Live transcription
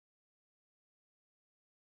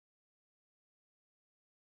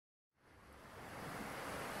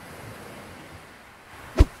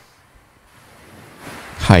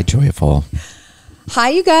Hi, Joyful. Hi,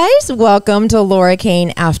 you guys. Welcome to Laura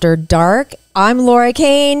Kane After Dark. I'm Laura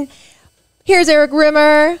Kane. Here's Erik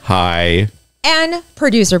Rimmer. Hi. And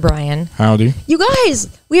producer Brian. Howdy. You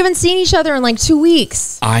guys, we haven't seen each other in like 2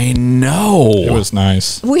 weeks. I know. It was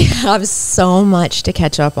nice. We have so much to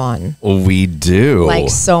catch up on. We do. Like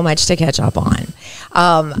so much to catch up on.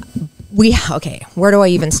 Okay, where do I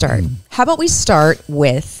even start? How about we start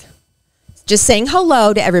with just saying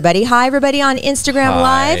hello to everybody. Hi, everybody on Instagram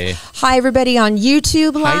Live. Hi, everybody on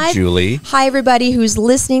YouTube Live. Hi, Julie. Hi, everybody who's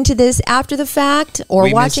listening to this after the fact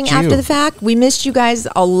or watching after the fact. We missed you guys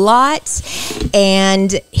a lot.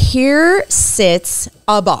 And here sits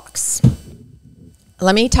a box.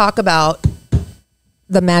 Let me talk about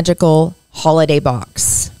the magical holiday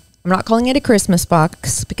box. I'm not calling it a Christmas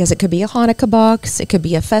box because it could be a Hanukkah box. It could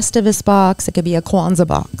be a Festivus box. It could be a Kwanzaa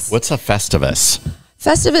box. What's a Festivus?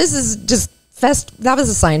 Festivus is just that was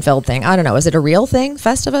a Seinfeld thing. I don't know. Is it a real thing?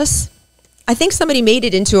 Festivus? I think somebody made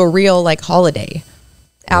it into a real like holiday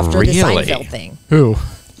after the Seinfeld thing. Who?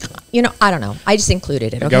 You know, I don't know. I just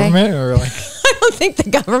included it. The okay? government or like? I don't think the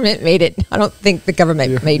government made it. I don't think the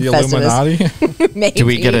government made the Festivus. Illuminati? Maybe. Do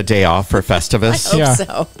we get a day off for Festivus? I hope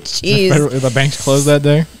so. Jeez. The banks closed that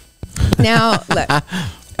day? Now, look.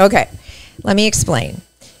 Okay. Let me explain.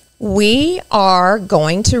 We are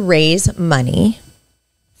going to raise money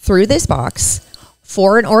through this box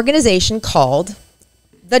for an organization called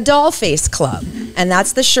the Dollface Club. And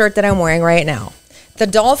that's the shirt that I'm wearing right now. The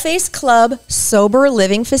Dollface Club Sober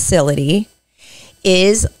Living Facility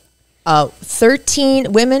is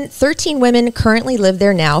 13 women currently live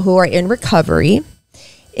there now who are in recovery.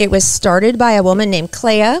 It was started by a woman named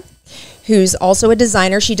Clea, who's also a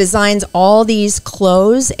designer. She designs all these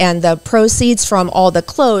clothes, and the proceeds from all the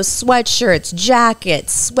clothes, sweatshirts,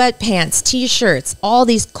 jackets, sweatpants, t-shirts, all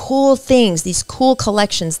these cool things, these cool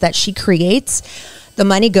collections that she creates, the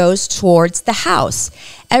money goes towards the house.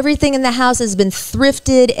 Everything in the house has been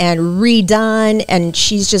thrifted and redone, and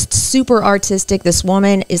she's just super artistic. This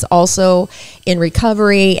woman is also in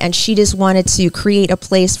recovery, and she just wanted to create a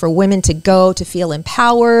place for women to go to feel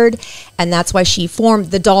empowered, and that's why she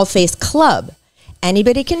formed the Dollface Club.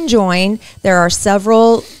 Anybody can join. There are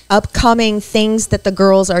several upcoming things that the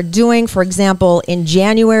girls are doing. For example, in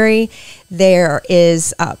January, there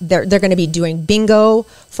is they're going to be doing bingo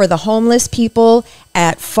for the homeless people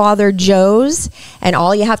at Father Joe's, and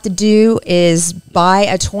all you have to do is buy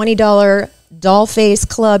a $20 Dollface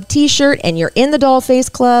Club t-shirt, and you're in the Dollface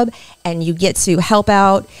Club, and you get to help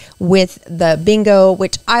out with the bingo,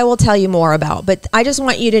 which I will tell you more about. But I just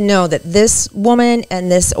want you to know that this woman and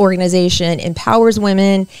this organization empowers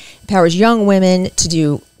women, empowers young women to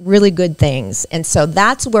do really good things. And so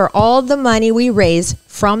that's where all the money we raise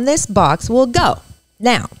from this box will go.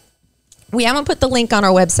 Now, we haven't put the link on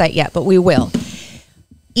our website yet, but we will.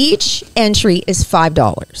 Each entry is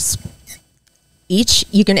 $5.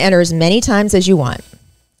 You can enter as many times as you want.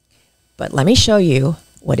 But let me show you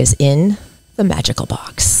what is in the magical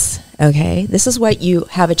box. Okay? This is what you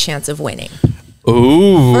have a chance of winning.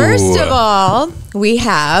 Ooh. First of all, we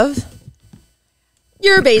have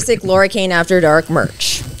your basic Laura Kane After Dark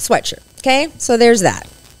merch sweatshirt. Okay? So there's that.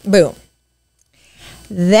 Boom.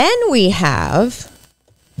 Then we have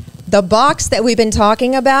the box that we've been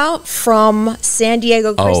talking about from San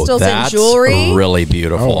Diego Crystals and Jewelry. That's really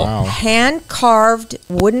beautiful. Oh, wow. Hand-carved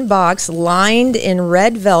wooden box lined in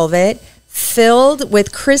red velvet, filled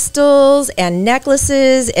with crystals and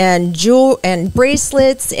necklaces and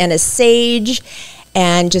bracelets and a sage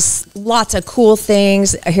and just lots of cool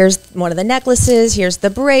things. Here's one of the necklaces. Here's the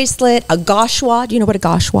bracelet. A gauchois. Do you know what a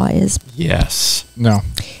gauchois is? Yes. No.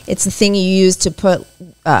 It's the thing you use to put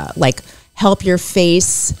help your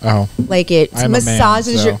face. Oh. Like it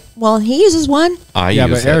massages your... Well, he uses one. I use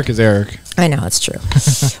but Erik is Erik. I know, it's true.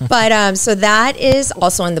 But so that is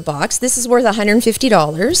also in the box. This is worth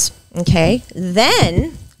 $150. Okay.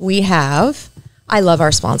 Then we have... I love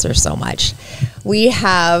our sponsors so much. We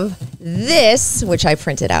have this, which I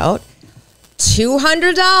printed out.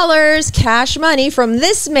 $200 cash money from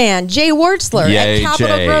this man, Jay Wartzler, Yay, at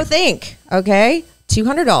Capital Jay. Growth Inc. Okay.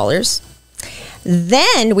 $200.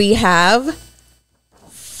 Then we have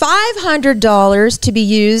 $500 to be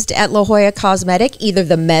used at La Jolla Cosmetic, either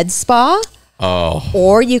the med spa,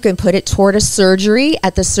 or you can put it toward a surgery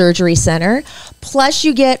at the surgery center. Plus,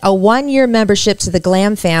 you get a 1-year membership to the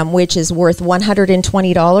Glam Fam, which is worth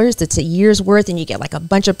 $120. It's a year's worth, and you get like a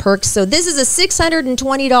bunch of perks. So this is a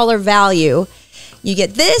 $620 value. You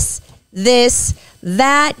get this,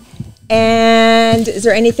 that, and is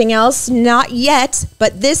there anything else? Not yet,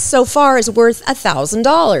 but this so far is worth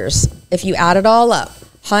 $1,000 if you add it all up.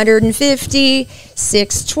 150,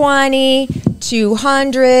 620,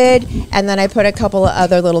 200, and then I put a couple of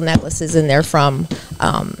other little necklaces in there from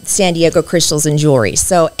San Diego Crystals and Jewelry.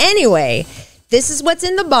 So anyway, this is what's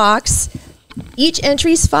in the box. Each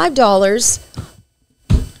entry is $5.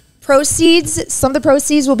 Proceeds, some of the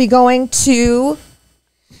proceeds will be going to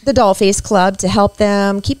the Dollface Club to help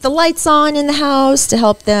them keep the lights on in the house, to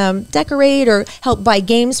help them decorate or help buy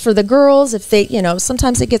games for the girls if they,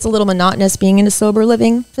 sometimes it gets a little monotonous being in a sober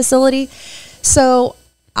living facility. So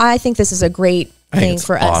I think this is a great thing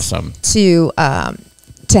for us to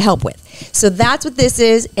help with. So that's what this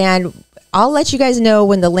is, and I'll let you guys know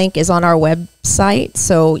when the link is on our website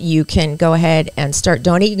so you can go ahead and start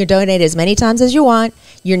donating. You can donate as many times as you want.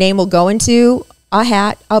 Your name will go into a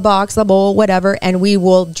hat, a box, a bowl, whatever, and we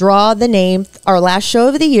will draw the name, our last show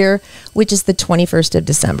of the year, which is the 21st of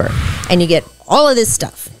December. And you get all of this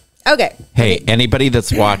stuff. Okay. Hey, anybody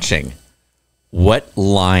that's watching, what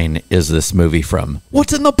line is this movie from?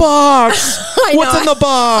 What's in the box? What's in the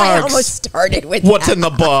box? I almost started with What's in the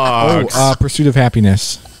box? Pursuit of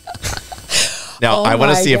Happiness. Now, I want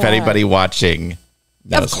to see if anybody watching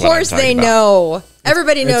knows. Of course they know.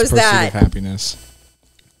 Everybody knows that. Pursuit of Happiness.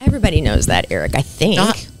 Everybody knows that, Eric, I think.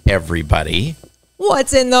 Not everybody.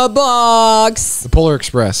 What's in the box? The Polar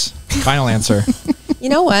Express. Final answer. You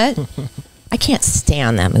know what? I can't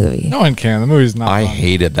stand that movie. No one can. The movie's not I fun.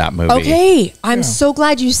 hated that movie. Okay, I'm so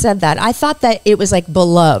glad you said that. I thought that it was like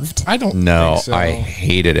beloved. I don't No, think so. I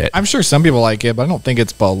hated it. I'm sure some people like it, but I don't think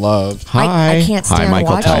it's beloved. Hi. I can't stand Hi,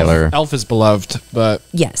 Michael watching it. Tyler. Elf is beloved, but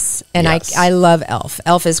Yes, and Yes. I love Elf.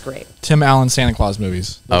 Elf is great. Tim Allen Santa Claus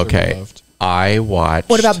movies. Those are Okay. beloved. I watched.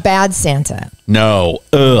 What about Bad Santa? No.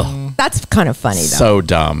 Ugh. That's kind of funny, though. So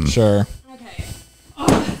dumb. Sure.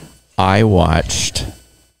 I watched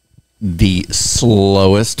the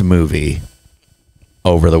slowest movie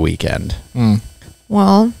over the weekend.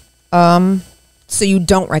 Well, so you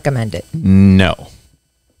don't recommend it. No.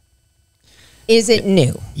 Is it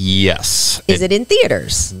new? Yes. Is it in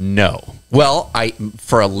theaters? No. Well,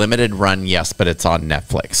 for a limited run, yes, but it's on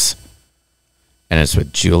Netflix. And it's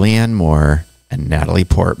with Julianne Moore and Natalie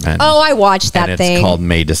Portman. Oh, I watched that and thing. it's called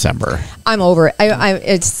May December. I'm over it.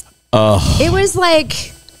 It was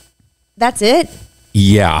like, that's it?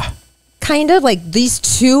 Yeah. Kind of like these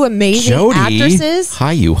two amazing Jody. actresses.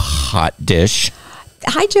 Hi, you hot dish.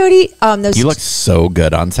 Hi, Jody. You look so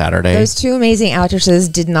good on Saturday. Those two amazing actresses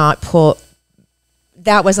did not pull.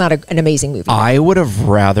 That was not an amazing movie. I would have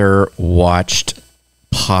rather watched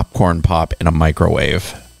popcorn pop in a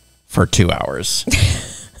microwave for 2 hours.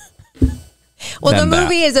 Well, the than that.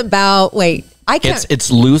 movie is about. Wait, I can't. It's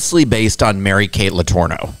loosely based on Mary-Kate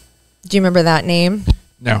Letourneau. Do you remember that name?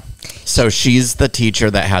 No. So she's the teacher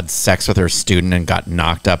that had sex with her student and got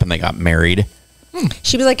knocked up and they got married.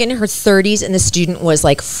 She was like in her 30s, and the student was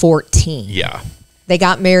like 14. Yeah. They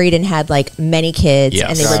got married and had like many kids, Yes.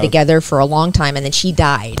 and they were together for a long time, and then she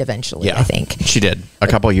died eventually. Yeah. I think She did a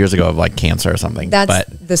couple of years ago of like cancer or something. that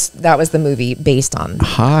was the movie based on.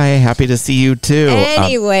 Hi, happy to see you too.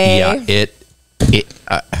 Anyway.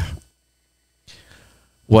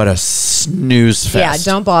 What a snooze fest.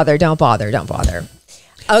 Yeah, don't bother.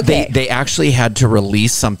 Okay. They actually had to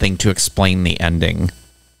release something to explain the ending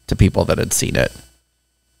to people that had seen it.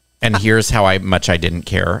 And here's how much I didn't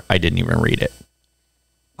care. I didn't even read it.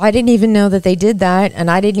 I didn't even know that they did that, and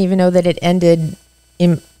I didn't even know that it ended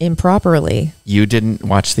improperly. You didn't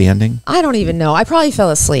watch the ending? I don't even know. I probably fell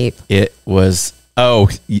asleep. It was,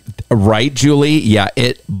 right, Julie? Yeah,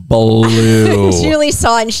 it blew. Julie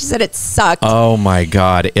saw it, and she said it sucked. Oh my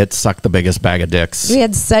God, it sucked the biggest bag of dicks. We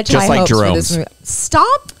had such Just high like hopes for this Jerome's. movie.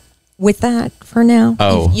 Stop with that for now.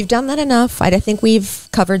 Oh. You've done that enough. I think we've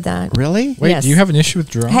covered that. Really? Wait, Yes. do you have an issue with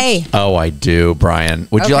drones? Hey, Oh, I do, Brian.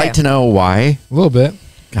 Would you Okay. like to know why? A little bit.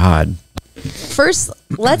 God. first,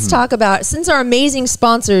 let's talk about, since our amazing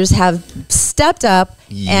sponsors have stepped up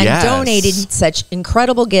and Yes. donated such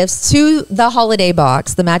incredible gifts to the holiday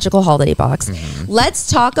box, the magical holiday box, let's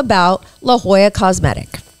talk about La Jolla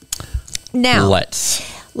Cosmetic. Now, Let's.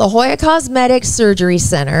 La Jolla Cosmetic Surgery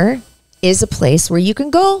Center is a place where you can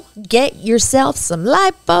go get yourself some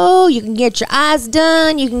lipo. You can get your eyes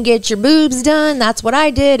done. You can get your boobs done. That's what I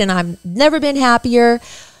did, and I've never been happier.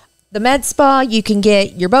 The med spa, you can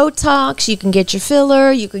get your Botox. You can get your filler.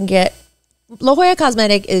 You can get La Jolla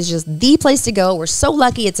Cosmetic is just the place to go. We're so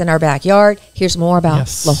lucky it's in our backyard. Here's more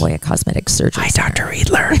about La Jolla Cosmetic Surgery Center. Dr.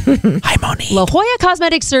 Riedler. Hi, Monique. La Jolla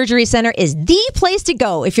Cosmetic Surgery Center is the place to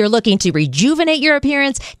go if you're looking to rejuvenate your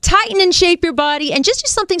appearance, tighten and shape your body, and just do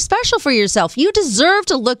something special for yourself. You deserve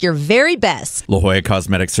to look your very best. La Jolla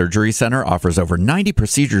Cosmetic Surgery Center offers over 90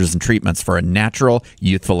 procedures and treatments for a natural,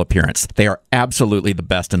 youthful appearance. They are absolutely the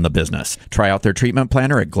best in the business. Try out their treatment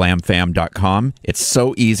planner at glamfam.com. It's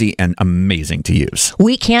so easy and amazing to use.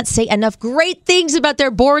 We can't say enough great things about their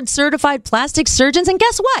board-certified plastic surgeons, and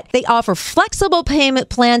guess what? They offer flexible payment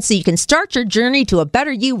plans so you can start your journey to a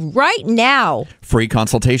better you right now. Free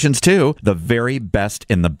consultations, too. The very best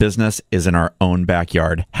in the business is in our own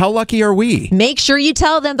backyard. How lucky are we? Make sure you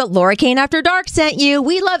tell them that Laura Kane After Dark sent you.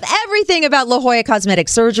 We love everything about La Jolla Cosmetic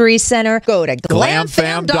Surgery Center. Go to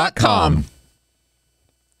glamfam.com.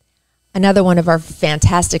 Another one of our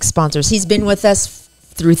fantastic sponsors. He's been with us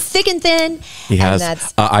through thick and thin. He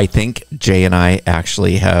has. I think Jay and I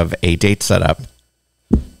actually have a date set up.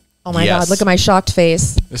 Oh my God, look at my shocked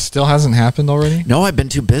face. This still hasn't happened already? No, I've been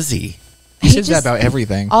too busy. He says that about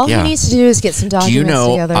everything. All he needs to do is get some documents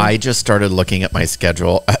together. I just started looking at my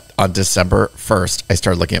schedule on December 1st. I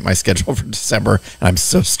started looking at my schedule for December, and I'm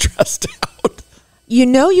so stressed out. You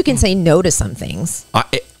know you can say no to some things.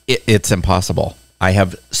 It's impossible. I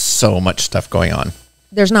have so much stuff going on.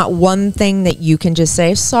 There's not one thing that you can just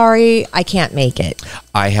say, sorry, I can't make it.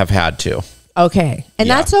 I have had to. Okay. And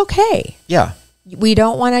that's okay. Yeah. We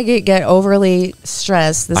don't want to get overly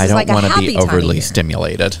stressed. This is like a happy time of year. I don't want to be overly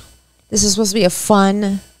stimulated. This is supposed to be a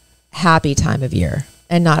fun, happy time of year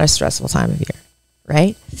and not a stressful time of year,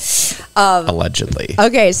 right? Allegedly.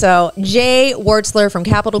 Okay, so Jay Wartzler from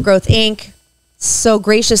Capital Growth, Inc. so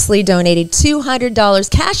graciously donated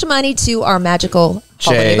 $200 cash money to our magical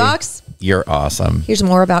holiday box. You're awesome. Here's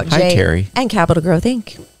more about Jay Terry. and Capital Growth,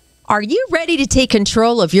 Inc. Are you ready to take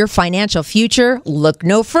control of your financial future? Look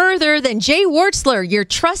no further than Jay Wartzler, your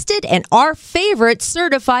trusted and our favorite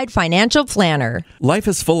certified financial planner. Life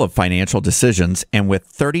is full of financial decisions, and with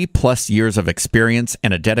 30 plus years of experience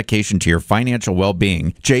and a dedication to your financial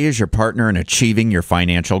well-being, Jay is your partner in achieving your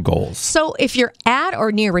financial goals. So if you're at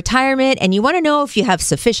or near retirement and you want to know if you have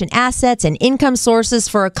sufficient assets and income sources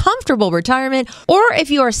for a comfortable retirement, or if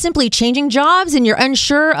you are simply changing jobs and you're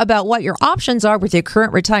unsure about what your options are with your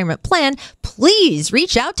current retirement plan, please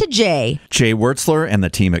reach out to Jay. Jay Wartzler and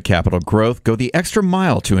the team at Capital Growth go the extra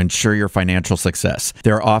mile to ensure your financial success.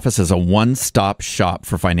 Their office is a one-stop shop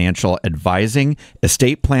for financial advising,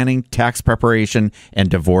 estate planning, tax preparation, and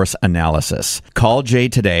divorce analysis. Call Jay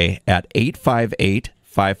today at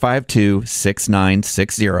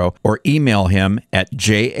 858-552-6960 or email him at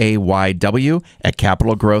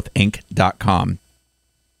jayw@capitalgrowthinc.com.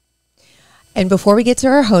 And before we get to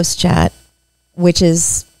our host chat, which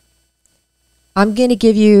is I'm going to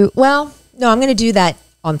give you, I'm going to do that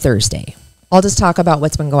on Thursday. I'll just talk about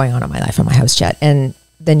what's been going on in my life on my host chat. And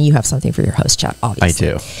then you have something for your host chat, obviously.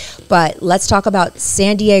 I do. But let's talk about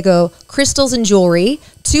San Diego Crystals and Jewelry.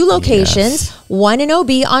 2 locations, one in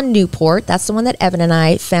OB on Newport. That's the one that Evan and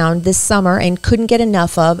I found this summer and couldn't get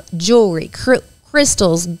enough of. Jewelry,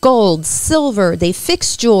 crystals, gold, silver. They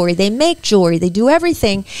fix jewelry. They make jewelry. They do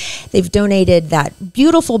everything. They've donated that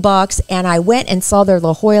beautiful box, and I went and saw their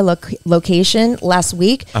La Jolla location last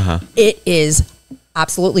week. It is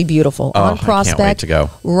absolutely beautiful on Prospect. I can't wait to go.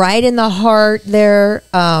 Right in the heart there,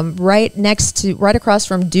 right across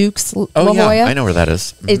from Duke's La Jolla. I know where that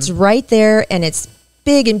is. Mm-hmm. It's right there, and it's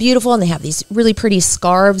big and beautiful, and they have these really pretty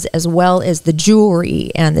scarves as well as the jewelry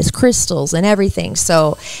and this crystals and everything.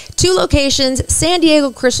 So 2 locations, San Diego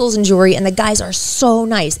Crystals and Jewelry, and the guys are so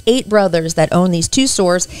nice. 8 brothers that own these 2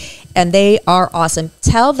 stores, and they are awesome.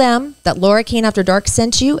 Tell them that Laura Kane After Dark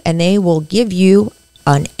sent you, and they will give you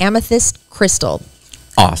an amethyst crystal.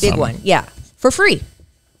 Awesome. Big one. Yeah, for free.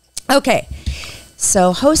 Okay,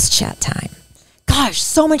 so host chat time. Gosh,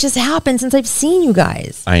 so much has happened since I've seen you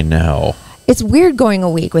guys. I know. It's weird going a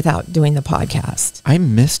week without doing the podcast. I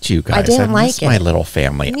missed you guys. I didn't like missed my little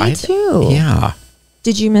family. Me too. Yeah.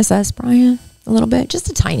 Did you miss us, Brian? A little bit? Just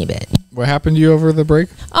a tiny bit. What happened to you over the break?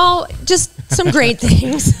 Oh, just some great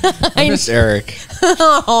things. I miss Erik.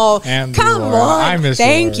 Oh, and come Laura. on. I miss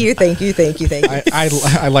Thank Laura. you. I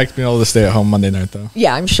liked being able to stay at home Monday night, though.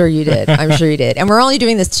 Yeah, I'm sure you did. And we're only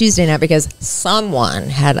doing this Tuesday night because someone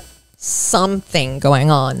had something going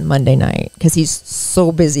on Monday night because he's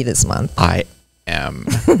so busy this month. I am.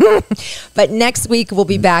 But next week we'll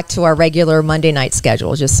be back to our regular Monday night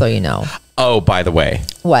schedule, just so you know. Oh, by the way.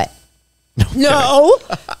 What? No.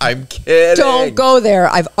 I'm kidding. Don't go there.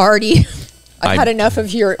 I've had enough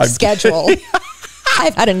of your schedule.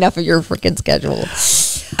 I've had enough of your freaking schedule.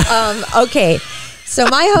 Okay. So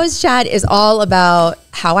my host chat is all about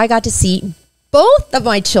how I got to see both of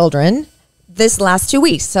my children this last 2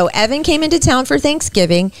 weeks. So Evan came into town for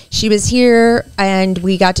Thanksgiving. She was here and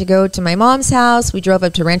we got to go to my mom's house. We drove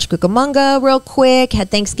up to Rancho Cucamonga real quick, had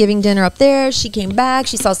Thanksgiving dinner up there. She came back.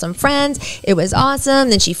 She saw some friends. It was awesome.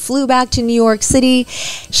 Then she flew back to New York City.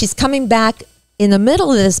 She's coming back in the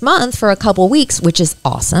middle of this month for a couple weeks, which is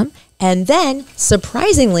awesome. And then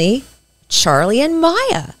surprisingly, Charlie and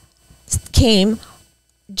Maya came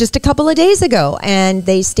just a couple of days ago and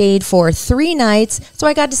they stayed for 3 nights. So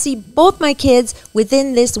I got to see both my kids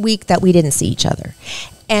within this week that we didn't see each other.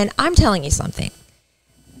 And I'm telling you something.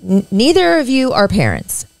 Neither of you are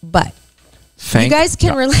parents, but you guys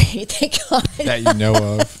can relate. Thank God. That you know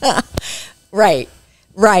of.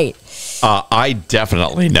 Right. I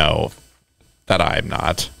definitely know that I'm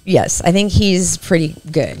not. Yes, I think he's pretty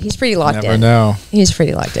good. He's pretty locked in. Never know. He's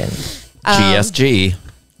pretty locked in. GSG.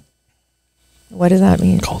 What does that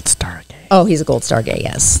mean? Gold Star gay. Oh, he's a gold star gay,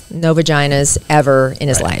 yes. No vaginas ever in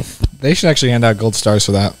his life. They should actually hand out gold stars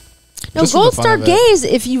for that. No, Just for gold the fun star of it. gays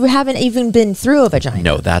if you haven't even been through a vagina.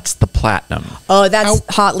 No, that's the platinum. Oh, that's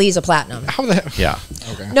Hot Lee's a platinum. How the hell? Yeah.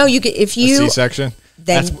 Okay. No, you could, if A you C-section?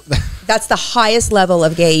 then that's the highest level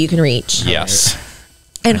of gay you can reach. Yes.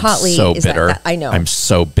 And I'm Hot Lee so is bitter. that I know. I'm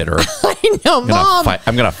so bitter. I know, Mom.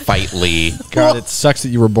 I'm gonna fight Lee. God, it sucks that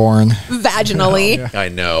you were born. Vaginally. Yeah. I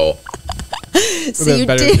know. So you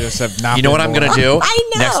better did. just have not You know been what I'm born. gonna do? I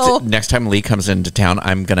know. Next time Lee comes into town,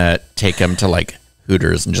 I'm gonna take him to like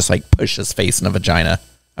Hooters and just like push his face in a vagina.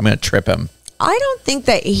 I'm gonna trip him. I don't think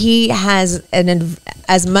that he has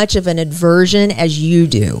as much of an aversion as you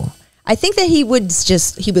do. I think that he would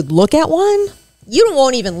look at one. You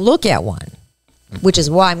won't even look at one, which is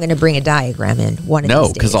why I'm going to bring a diagram in one of these No,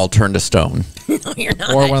 days. because I'll turn to stone. No, you're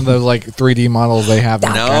not. Or one of those like 3D models they have in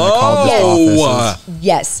No. gynecologist offices.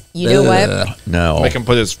 Yes. You know what? No. Make him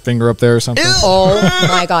put his finger up there or something. Oh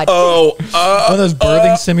my God. Oh, One of those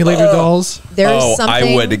birthing simulator dolls. There's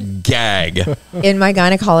something I would gag. in my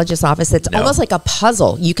gynecologist office that's No. almost like a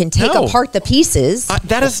puzzle. You can take No. apart the pieces.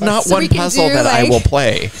 That is not So we one can puzzle do, that I like- will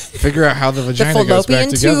play. Figure out how the the vagina goes back fallopian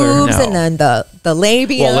together. tubes No. and then the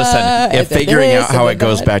labia. Well, listen, and if then figuring this out how and it then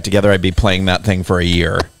goes that. back together, I'd be playing that thing for a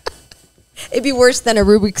year. It'd be worse than a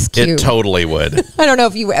Rubik's Cube. It totally would. I don't know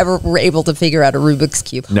if you ever were able to figure out a Rubik's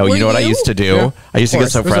Cube. No, Were you know what I used to do? Yeah, I used to of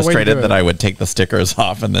get so course. There's a way to frustrated do that it. I would take the stickers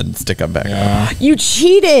off and then stick them back on. Yeah. You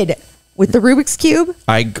cheated with the Rubik's Cube?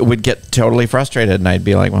 I would get totally frustrated and I'd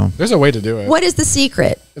be like, well, There's a way to do it. What is the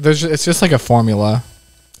secret? It's just like a formula.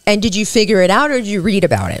 And did you figure it out or did you read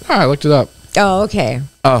about it? Oh, I looked it up. Oh, okay.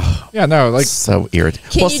 oh, Yeah, no, like so irritating.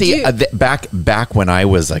 Can Well, you see, do- back when I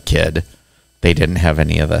was a kid, they didn't have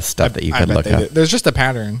any of the stuff that you I could bet look they up. did. There's just a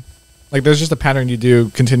pattern. Like there's just a pattern you do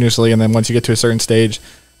continuously, and then once you get to a certain stage,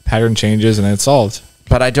 pattern changes and it's solved.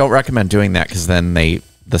 But I don't recommend doing that because then the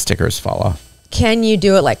stickers fall off. Can you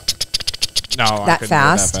do it like No, I that couldn't do it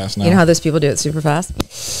fast? That fast no. You know how those people do it super fast?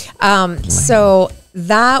 So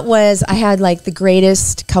that was, I had like the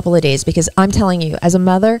greatest couple of days because I'm telling you, as a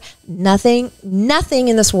mother, nothing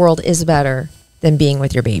in this world is better than being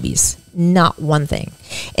with your babies. Not one thing.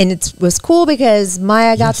 And it was cool because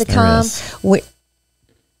Maya got Yes, to there come. is.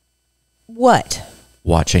 What?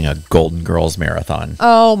 Watching a Golden Girls marathon.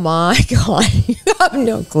 Oh my God. You have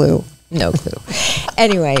no clue. No clue.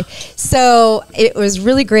 Anyway, so it was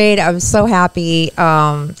really great. I was so happy.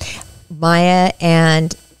 Maya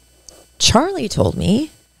and Charlie told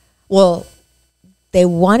me, well, they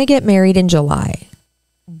want to get married in July,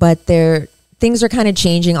 but things are kind of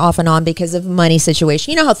changing off and on because of money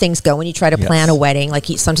situation. You know how things go when you try to plan a wedding, like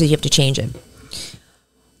sometimes you have to change it.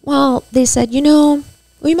 Well, they said,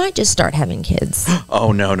 we might just start having kids.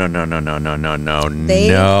 Oh, no. They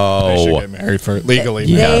They should get married for legally.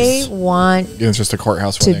 Yes. They want It's just a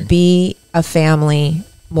courthouse to wedding. be a family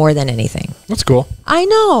more than anything. That's cool. I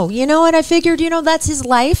know. You know what? I figured, that's his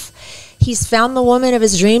life. He's found the woman of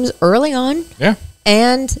his dreams early on. Yeah.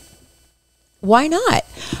 And why not?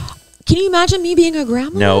 Can you imagine me being a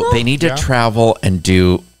grandma? No, they need to Yeah. travel and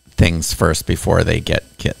do things first before they get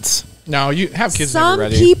kids. No, you have kids Some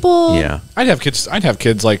when you're ready. people. Yeah. I'd have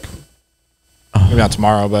kids like maybe not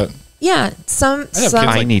tomorrow, but Yeah. Some. I have some kids I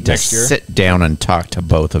like need to next year. sit down and talk to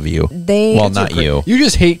both of you. They- well, Kids not you. you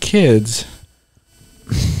just hate kids.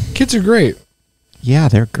 Kids are great. Yeah,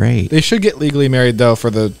 they're great. They should get legally married though for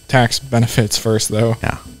the tax benefits first though.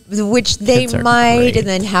 Yeah. which they Kids are might, great. and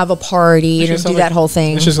then have a party and do that whole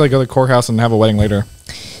thing. It's just like go to the courthouse and have a wedding later.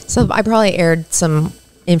 So I probably aired some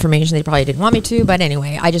information they probably didn't want me to, but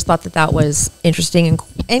anyway, I just thought that was interesting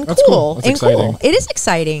and That's cool. cool. That's and exciting. cool. It is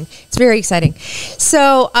exciting. It's very exciting.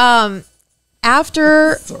 So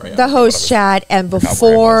after the host chat and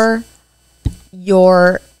before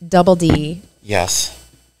your double D, Yes.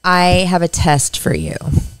 I have a test for you.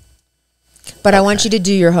 But I want you to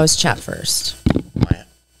do your host chat first.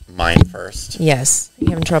 Mine first. Yes. You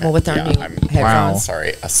having trouble with our new headphones? Wow.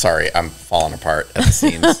 Sorry, I'm falling apart at the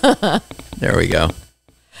seams. There we go.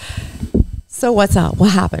 So what's up?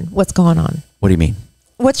 What happened? What's going on? What do you mean?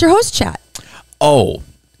 What's your host chat? Oh,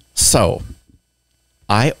 so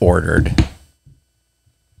I ordered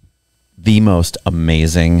the most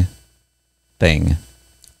amazing thing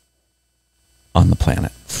on the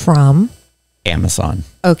planet. From? Amazon.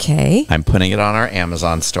 Okay. I'm putting it on our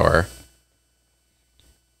Amazon store.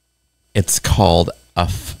 It's called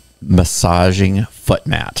a massaging foot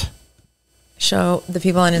mat. Show the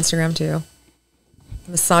people on Instagram too.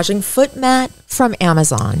 Massaging foot mat from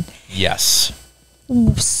Amazon. Yes.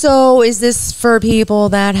 So is this for people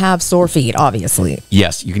that have sore feet, obviously?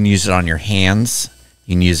 Yes, you can use it on your hands.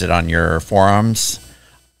 You can use it on your forearms.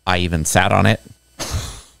 I even sat on it.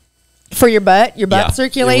 For your butt Yeah.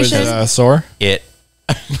 circulation? Was it sore?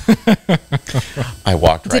 I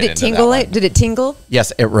walked right into that. Did it tingle? one. Did it tingle?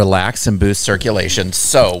 Yes, it relaxes and boosts circulation.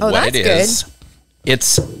 So what that's it is,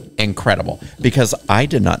 it's incredible. Because I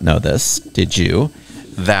did not know this, did you?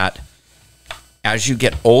 That as you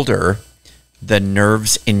get older, the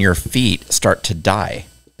nerves in your feet start to die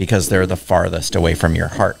because they're the farthest away from your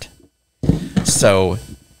heart. So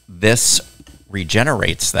this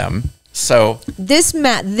regenerates them. So This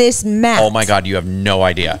mat. oh my God, you have no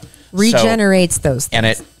idea. Regenerates those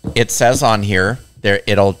things. And it says on here, there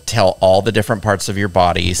it'll tell all the different parts of your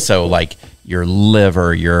body. So like your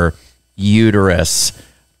liver, your uterus,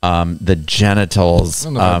 the genitals. I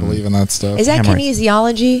don't know if I believe in that stuff. Is that hemorrhoids.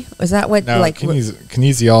 kinesiology? Is that what No, like?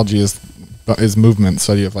 kinesiology is movement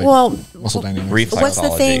study of like Well, muscle dynamics. reflex- What's the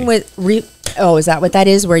thing Reflexology. with is that what that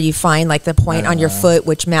is? Where you find like the point on your foot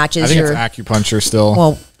which matches I think your? it's acupuncture still.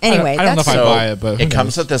 Well, anyway, I don't know if I So buy it, but who it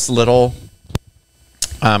comes knows? with this little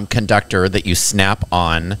conductor that you snap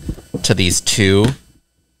on to these two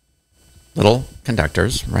little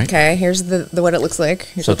conductors, right? okay. Here's the what it looks like.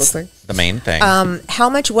 Here's So what it it's looks like. the main thing. How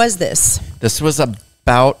much was this? This was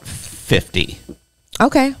about 50.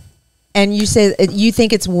 Okay, and you say you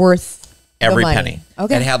think it's worth Every the money. penny.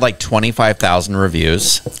 Okay. It had like 25,000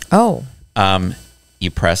 reviews. Oh, You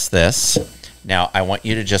press this. Now I want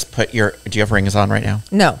you to just put your. Do you have rings on right now?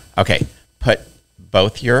 no. Okay. Put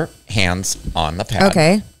both your hands on the pad.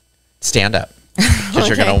 Okay. Stand up because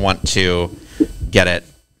you're Okay. going to want to get it.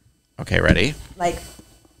 Okay, ready? Like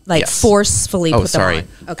Yes. forcefully Oh, put sorry. them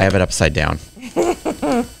on. I Okay. have it upside down.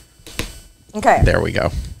 Okay. There we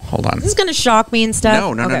go. Hold on. This is going to shock me and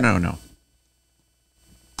stuff. No. Okay.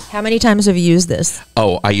 How many times have you used this?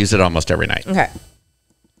 Oh, I use it almost every night. Okay.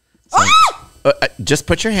 Just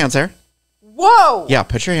put your hands there. Whoa. Yeah,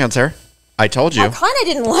 put your hands there. I told you. I kind of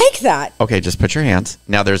didn't like that. Okay, just put your hands.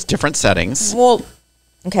 Now there's different settings. Well,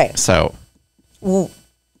 okay. So, Whoa,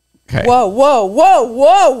 okay.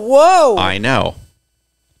 whoa. I know.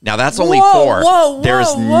 Now that's only Whoa, 4. whoa,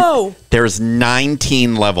 there's whoa. there's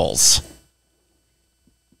 19 levels.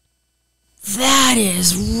 That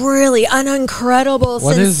is really an incredible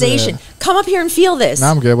What is sensation. it? Come up here and feel this. No,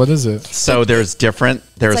 I'm good. What is it? So there's different.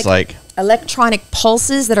 There's like electronic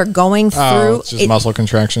pulses that are going through. Oh, it's just It- muscle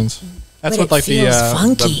contractions. That's But what it like feels the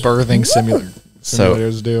funky. birthing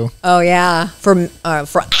simulators do. Oh yeah, do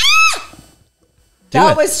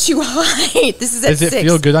that it. was too high. This is at Does it 6.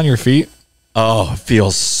 feel good on your feet? Oh, it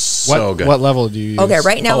feels so good. What level do you use? Okay,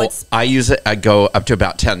 right now it's I use it. I go up to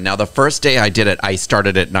about 10. Now the first day I did it, I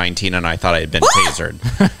started at 19 and I thought I had been tasered.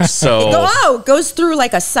 So it goes through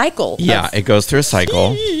like a cycle. yeah, it goes through a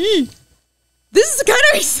cycle. This is kind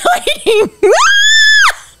of exciting.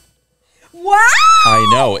 Wow. I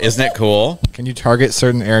know, isn't it cool? Can you target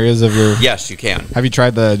certain areas of your? Yes, you can. Have you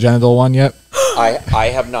tried the genital one yet?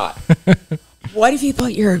 I have not. What if you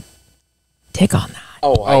put your dick on that?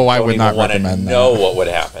 Oh, I don't would even not want to recommend that. know what would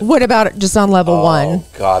happen. What about it just on level 1? Oh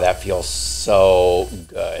God, that feels so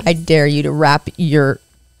good. I dare you to wrap your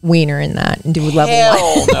wiener in that and do level 1.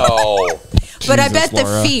 Hell no. But I Jesus, bet the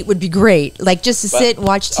Laura. feet would be great. Like just to sit and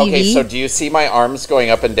watch TV. Okay, so do you see my arms going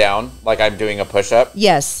up and down like I'm doing a push-up?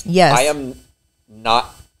 Yes. I am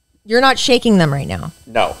not. You're not shaking them right now.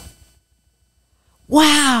 No.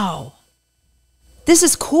 Wow. This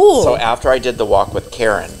is cool. So after I did the walk with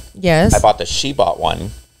Karen, yes. I bought the she bought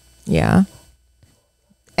one. Yeah.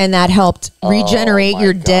 And that helped regenerate my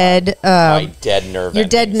your God. dead My dead nerve. your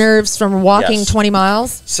dead endings. nerves from walking Yes. 20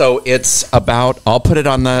 miles. So it's about. I'll put it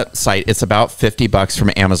on the site. It's about $50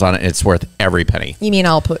 from Amazon, and it's worth every penny. You mean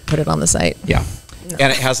I'll put it on the site? Yeah.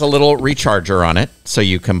 And it has a little recharger on it, so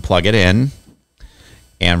you can plug it in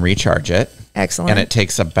and recharge it. Excellent. And it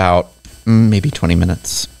takes about maybe 20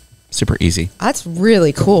 minutes. Super easy. That's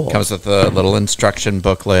really cool. Comes with a little instruction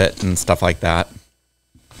booklet and stuff like that.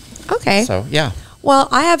 Okay. So, yeah. Well,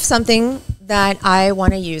 I have something that I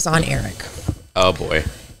want to use on Erik. Oh, boy.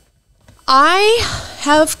 I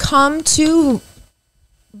have come to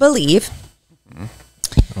believe.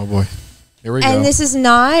 Oh, boy. Here we go. And this is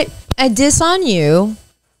not a diss on you,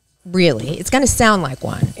 really. It's going to sound like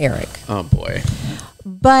one, Erik. Oh, boy.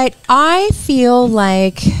 But I feel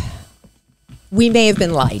like we may have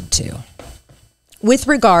been lied to with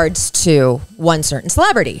regards to one certain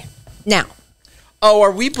celebrity. Now. Oh,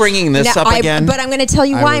 are we bringing this up again? But I'm going to tell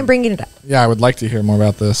you why I'm bringing it up. Yeah, I would like to hear more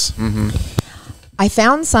about this. Mm-hmm. I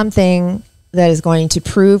found something that is going to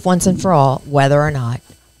prove once and for all whether or not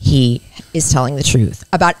he is telling the truth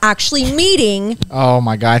about actually meeting. Oh,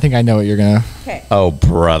 my God. I think I know what you're going to. Okay. Oh,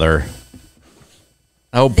 brother.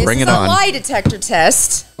 Oh, bring it on. This is a lie detector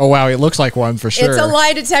test. Oh, wow. It looks like one for sure. It's a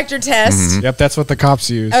lie detector test. Mm-hmm. Yep, that's what the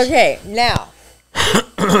cops use. Okay, now.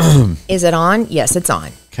 Is it on? Yes, it's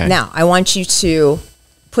on. Okay. Now, I want you to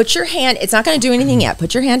put your hand. It's not going to do anything yet.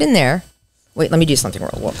 Put your hand in there. Wait, let me do something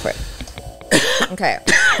real quick. Okay.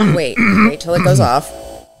 Wait till it goes off.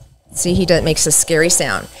 See, makes a scary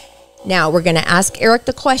sound. Now, we're going to ask Erik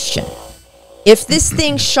the question. If this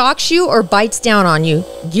thing shocks you or bites down on you,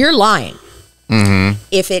 you're lying. Mm-hmm.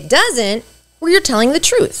 If it doesn't, well, you're telling the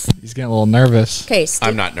truth. He's getting a little nervous. Okay.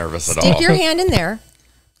 I'm not nervous at all. Stick your hand in there.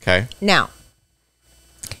 Okay. Now,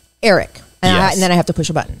 Erik, and, Yes. and then I have to push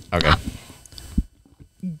a button. Okay.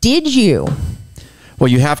 Did you? Well,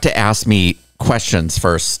 you have to ask me questions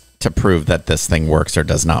first to prove that this thing works or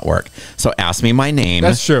does not work. So ask me my name.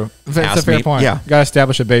 That's true. That's a fair point. Yeah. You got to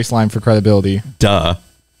establish a baseline for credibility. Duh.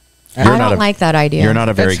 I don't like that idea. You're not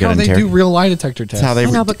a very That's good how they do interrogator. real lie detector tests. how they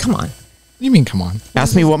I know, but come on. What do you mean, come on?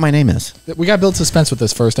 Ask me what my name is. We got to build suspense with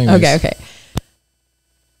this first. Anyways. Okay.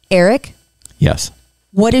 Erik, Yes.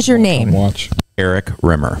 what is your name? Watch. Erik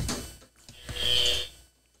Rimmer.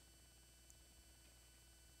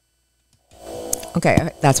 Okay,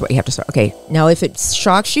 that's what you have to start. Okay, now if it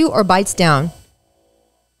shocks you or bites down,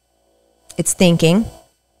 it's thinking.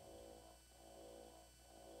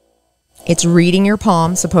 It's reading your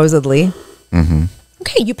palm, supposedly. Mm-hmm.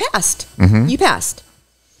 Okay, you passed. Mm-hmm. You passed.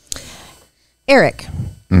 Erik.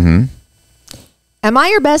 Mm-hmm. Am I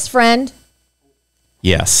your best friend?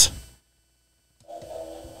 Yes.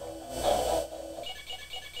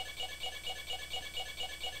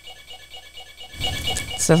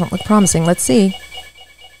 This doesn't look promising. Let's see.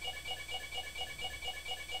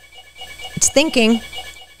 It's thinking.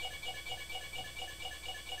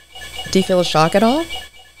 Do you feel a shock at all?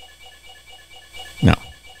 No.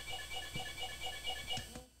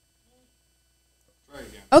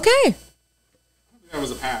 Okay. That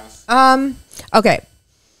was a pass. Okay.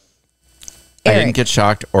 I Erik, didn't get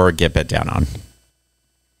shocked or get bit down on.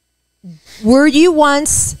 were you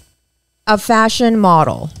once a fashion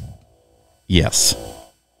model? Yes.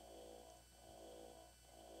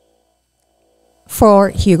 For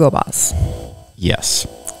Hugo Boss. Yes.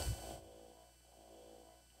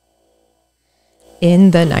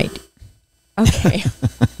 In the night. Okay.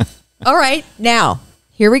 All right. Now,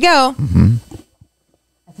 here we go. Mm-hmm.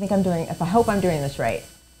 I hope I'm doing this right.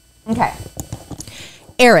 Okay.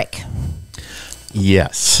 Erik,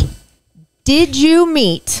 Yes. did you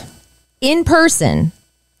meet in person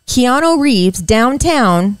Keanu Reeves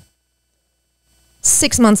downtown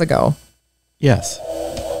 6 months ago? Yes.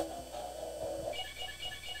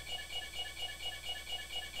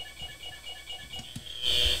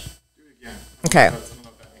 Okay.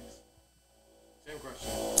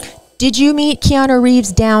 Did you meet Keanu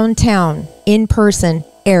Reeves downtown in person,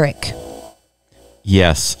 Erik?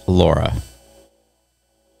 Yes, Laura.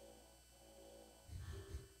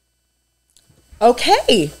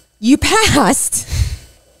 Okay, you passed.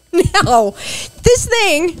 Now, this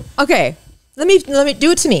thing. Okay, let me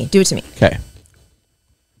do it to me. Do it to me. Okay.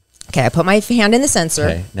 Okay, I put my hand in the sensor.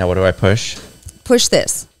 Okay. Now what do I push? Push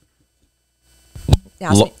this.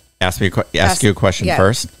 Ask you a question yeah.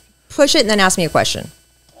 first. Push it and then ask me a question.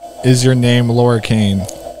 Is your name Laura Kane?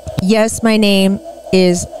 Yes, my name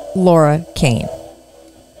is Laura Kane.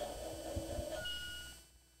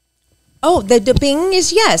 Oh, the bing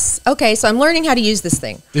is yes. Okay, so I'm learning how to use this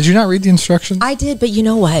thing. Did you not read the instructions? I did, but you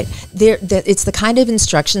know what? It's the kind of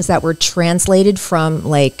instructions that were translated from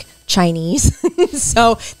like Chinese,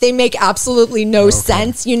 so they make absolutely no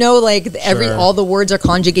sense. You know, like Sure. all the words are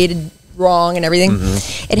conjugated wrong and everything.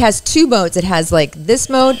 Mm-hmm. It has two modes. It has like this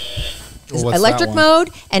mode, this What's electric that one? mode,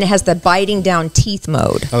 and it has the biting down teeth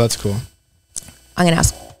mode. Oh, that's cool. I'm gonna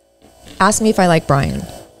ask me if I like Brian.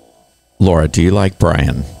 Laura, do you like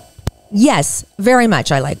Brian? Yes, very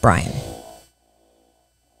much I like Brian.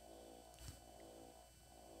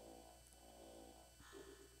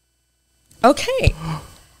 Okay.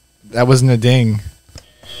 That wasn't a ding.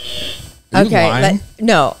 Are you Okay. lying?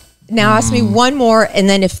 No. Now ask me one more, and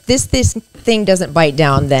then if this thing doesn't bite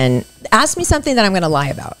down, then ask me something that I'm going to lie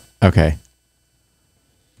about. Okay.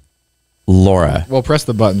 Laura. Well, press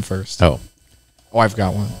the button first. Oh. Oh, I've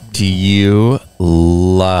got one. Do you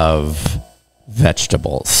love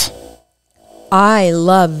vegetables? I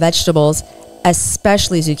love vegetables,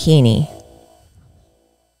 especially zucchini.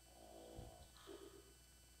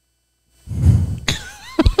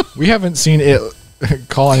 We haven't seen it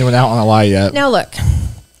call anyone out on a lie yet. Now look,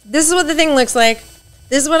 this is what the thing looks like.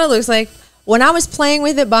 This is what it looks like. When I was playing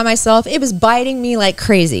with it by myself, it was biting me like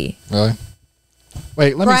crazy. Really?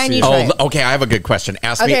 Wait, let Brian, me you see. try. Oh, okay. I have a good question.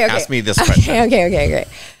 Ask Okay. me this question. Okay.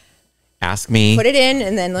 Ask me. Put it in,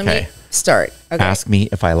 and then let me Okay. start. Okay. Ask me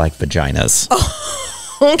if I like vaginas.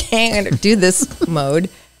 Okay, I'm going to do this mode.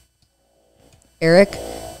 Eric,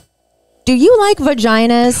 do you like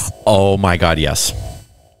vaginas? Oh my God, yes.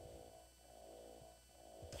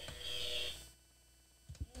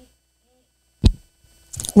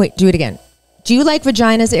 Wait, do it again. Do you like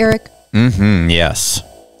vaginas, Eric? Mm-hmm. Yes.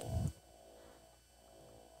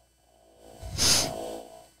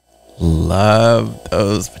 Love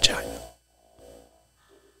those vaginas.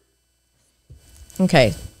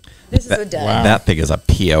 Okay. This is a dud. Wow. That thing is a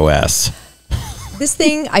POS. This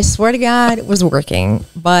thing, I swear to God, was working.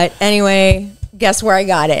 But anyway, guess where I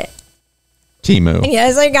got it? Timu.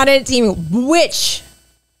 Yes, I got it at Temu. Which,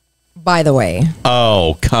 by the way,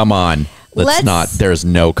 Oh, come on. There's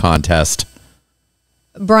no contest.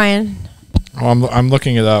 Brian, Oh, I'm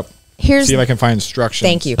looking it up. here's See if I can find instructions.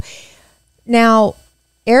 Thank you. Now,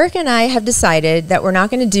 Eric and I have decided that we're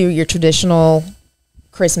not going to do your traditional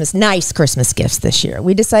nice Christmas gifts this year.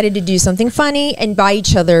 We decided to do something funny and buy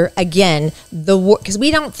each other, again, because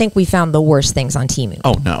we don't think we found the worst things on Temu.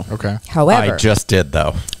 Oh, no. Okay. However, I just did,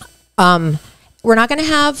 though. we're not going to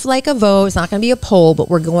have like a vote. It's not going to be a poll, but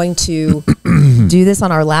we're going to do this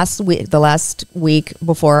on our the last week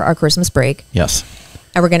before our Christmas break. Yes.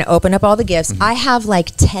 And we're going to open up all the gifts. I have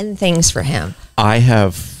like 10 things for him. I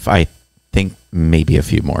think, maybe a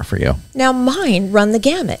few more for you. Now, mine run the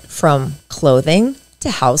gamut from clothing to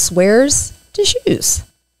housewares to shoes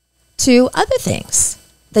to other things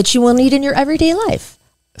that you will need in your everyday life.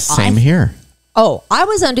 Same here. Oh, I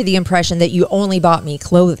was under the impression that you only bought me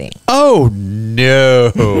clothing. Oh,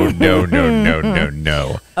 no.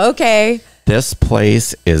 No. Okay. This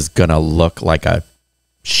place is going to look like a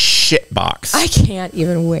shit box. I can't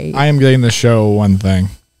even wait. I am getting the show one thing.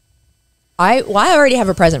 I already have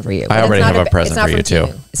a present for you. but I it's already not have a present it's not for you, from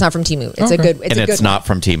too. Temu. It's not from Temu. It's Okay. a good. It's and a good it's not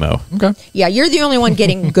from Timo. Okay. Yeah, you're the only one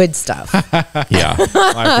getting good stuff. Yeah.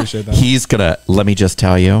 I appreciate that. He's going to, let me just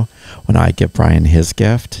tell you, when I give Brian his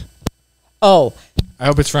gift, Oh, I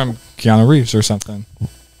hope it's from Keanu Reeves or something.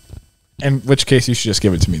 In which case, you should just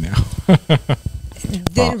give it to me now.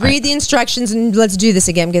 then read the instructions and let's do this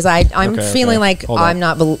again because I'm Okay, feeling okay. like Hold I'm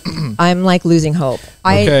not. I'm like losing hope.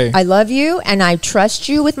 Okay. I love you and I trust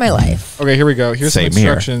you with my life. Okay, here we go. Here's Same some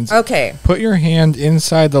here. instructions. Okay. Put your hand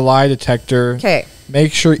inside the lie detector. Okay.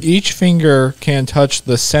 Make sure each finger can touch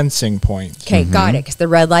the sensing point. Okay. Got it. Because the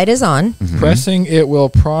red light is on. Pressing it will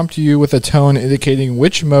prompt you with a tone indicating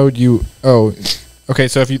which mode you. Oh, okay.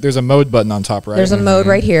 So if there's a mode button on top, right? There's a mode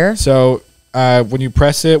right here. So when you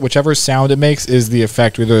press it, whichever sound it makes is the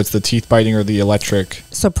effect, whether it's the teeth biting or the electric.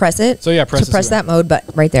 So press it. So yeah, press press it. that mode, but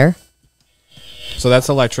right there. So that's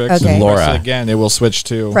electric. Okay. So if you press Laura. it again, it will switch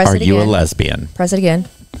to. Press are it you a again. lesbian? Press it again.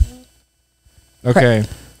 Okay.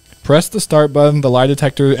 Press the start button. The lie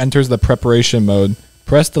detector enters the preparation mode.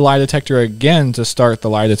 Press the lie detector again to start the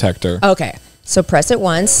lie detector. Okay. So press it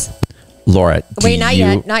once. Laura, Wait, not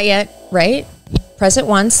yet. Not yet. Right? Press it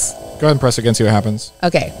once. Go ahead and press it again, see what happens.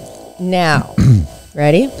 Okay. Now,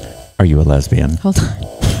 ready? Are you a lesbian? Hold on.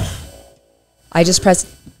 I just pressed.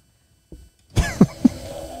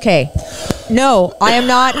 Okay. No, I am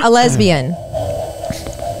not a lesbian.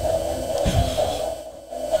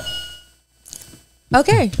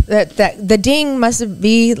 Okay. That the ding must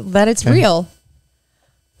be that it's real.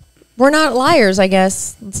 We're not liars, I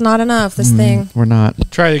guess. It's not enough, this thing. We're not.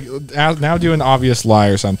 Try to now do an obvious lie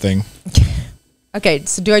or something. Okay,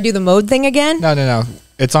 so do I do the mode thing again? No.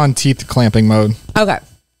 It's on teeth clamping mode. Okay.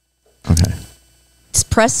 Okay. Just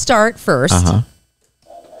press start first. Uh-huh.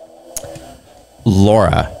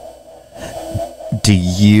 Laura,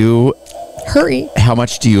 Hurry. how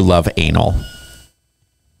much do you love anal?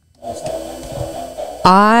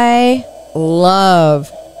 I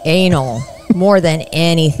love anal more than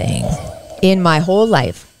anything. in my whole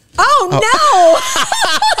life. Oh. No!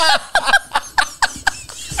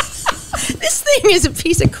 This thing is a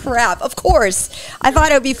piece of crap. Of course. I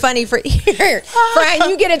thought it would be funny for here. Brian,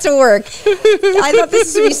 you get it to work. I thought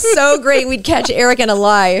this would be so great. We'd catch Erik in a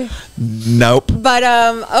lie. Nope. But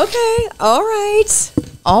okay. All right.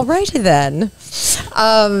 All righty then. It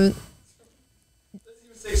doesn't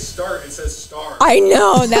even say start, it says star. I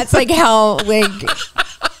know. That's like how like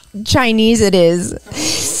Chinese it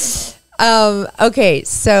is. Okay,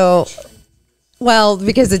 so well,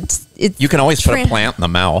 because it's You can always put a plant in the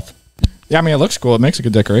mouth. Yeah, I mean, it looks cool. It makes a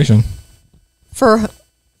good decoration. for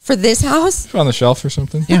this house. Put it on the shelf or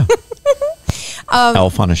something. Yeah.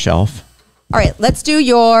 Elf on a shelf. All right, let's do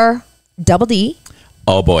your double D.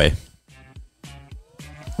 Oh boy,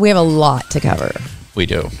 We have a lot to cover. we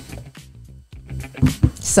do.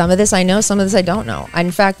 Some of this I know, some of this I don't know.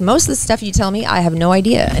 In fact, most of the stuff you tell me, I have no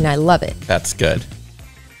idea, and I love it. That's good.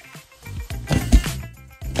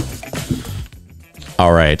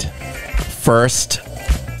 All right. First,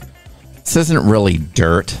 this isn't really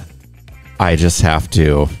dirt. I just have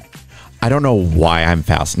to. I don't know why I'm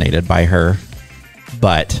fascinated by her,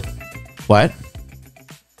 but what?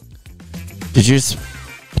 Did you just.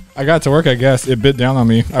 I got to work, I guess. It bit down on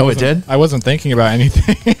me. It did? I wasn't thinking about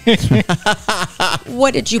anything.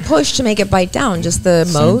 What did you push to make it bite down? Just the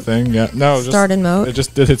Same mode? thing, yeah. No, Start and mode? It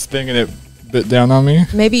just did its thing and it bit down on me.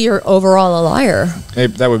 Maybe you're overall a liar. Hey,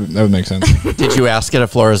 that would make sense. Did you ask it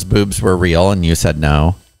if Laura's boobs were real and you said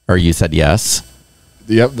no? Or you said yes?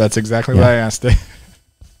 Yep, that's exactly what I asked it.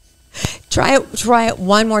 Try it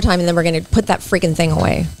one more time, and then we're going to put that freaking thing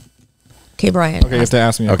away. Okay, Brian. Okay, you have to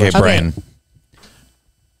ask me. A Okay, question. Brian.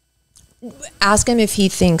 Ask him if he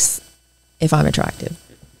thinks if I'm attractive.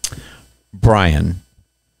 Brian,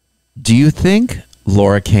 do you think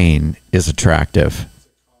Laura Kane is attractive?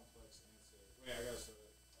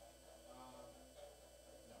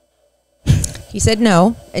 He said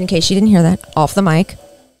no, in case you didn't hear that, off the mic.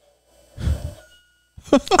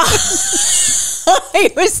 I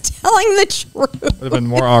was telling the truth. It would have been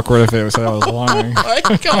more awkward if it said I was lying. My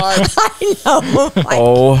God. I know.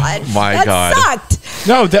 Oh, my that God. Sucked.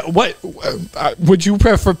 No, that what would you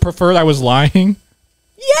prefer I was lying?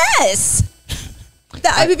 Yes.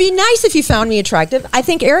 It would be nice if you found me attractive. I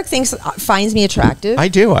think Erik finds me attractive. I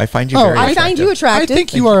do. I find you very I attractive. find you attractive. I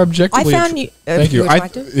think you are objectively. I found you. Thank you.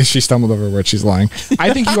 Attractive? She stumbled over a word. She's lying.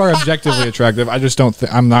 I think you are objectively attractive. I just don't.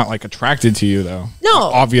 I'm not like attracted to you though. No.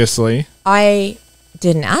 Obviously. I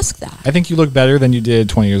didn't ask that. I think you look better than you did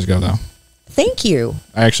 20 years ago though. Thank you.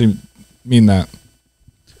 I actually mean that.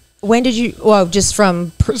 When did you? Well, just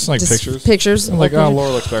from Just like pictures. Pictures. I'm like, oh,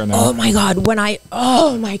 Laura looks better now. Oh my God!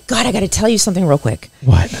 Oh my God! I got to tell you something real quick.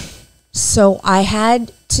 What? So I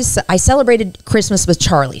celebrated Christmas with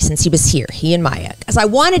Charlie since he was here, he and Maya, because I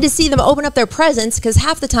wanted to see them open up their presents, because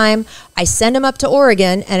half the time I send them up to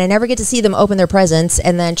Oregon and I never get to see them open their presents.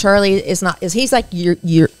 And then Charlie he's like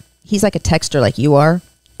he's like a texter like you are.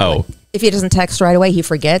 Oh. Like, if he doesn't text right away, he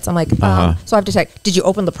forgets. I'm like, so I have to text. Did you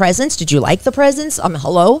open the presents? Did you like the presents?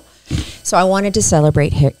 Hello. So I wanted to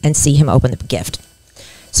celebrate and see him open the gift.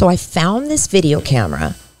 So I found this video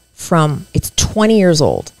camera it's 20 years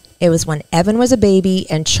old. It was when Evan was a baby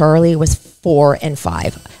and Charlie was 4 and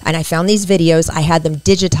 5. And I found these videos. I had them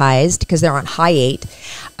digitized because they're on high 8.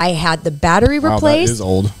 I had the battery replaced. That is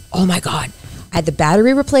old. Oh my God. I had the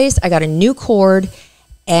battery replaced. I got a new cord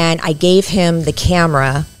and I gave him the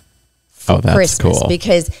camera for Christmas. Cool.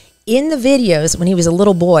 Because in the videos, when he was a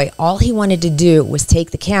little boy, all he wanted to do was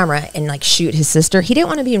take the camera and like shoot his sister. He didn't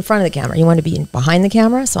want to be in front of the camera. He wanted to be behind the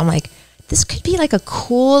camera. So I'm like, this could be like a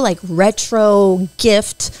cool, like retro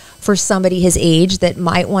gift for somebody his age that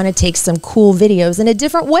might want to take some cool videos in a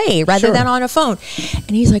different way rather than on a phone.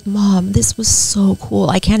 And he's like, Mom, this was so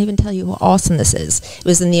cool. I can't even tell you how awesome this is. It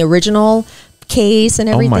was in the original case and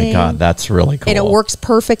everything. Oh my God, that's really cool. And it works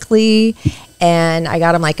perfectly. And I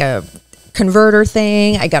got him like a converter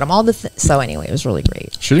thing. I got him all so anyway, it was really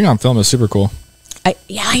great. Shooting on film is super cool.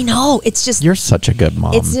 I know. It's just, You're such a good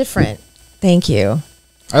mom. it's different. Thank you.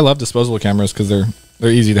 I love disposable cameras because they're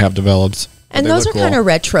easy to have developed. And those are kind of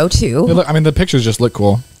retro too. The pictures just look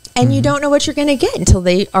cool. And you don't know what you're going to get until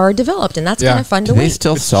they are developed. And that's kind of fun to Do they wait.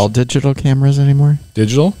 still sell digital cameras anymore?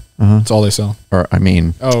 Digital? That's all they sell. Or, I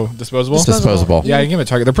mean... Oh, disposable? Disposable. Yeah, you give them a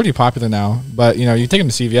Target. They're pretty popular now. But, you take them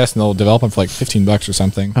to CVS and they'll develop them for like $15 or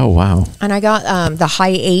something. Oh, wow. And I got the high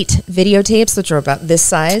 8 videotapes, which are about this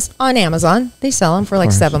size, on Amazon. They sell them for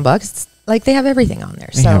like $7. It's like they have everything on there.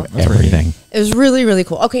 They have everything. It was really, really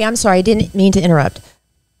cool. Okay, I'm sorry. I didn't mean to interrupt.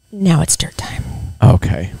 Now it's dirt time.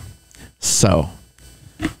 Okay. So,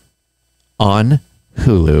 on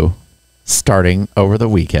Hulu, starting over the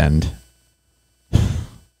weekend,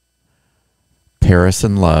 Paris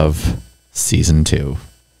in Love season 2.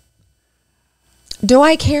 Do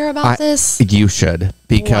I care about this? You should,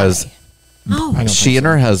 because Why? she and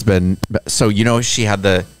her husband. So she had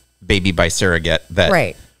the baby by surrogate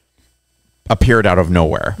that appeared out of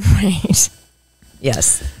nowhere. Right.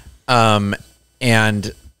 Yes. And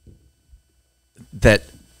that.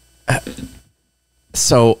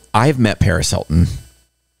 So I've met Paris Hilton,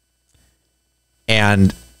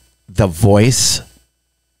 and the voice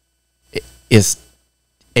is,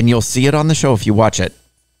 and you'll see it on the show if you watch it.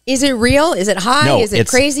 Is it real? Is it high? No, is it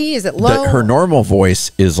crazy? Is it low? Her normal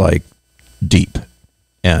voice is like deep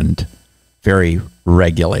and very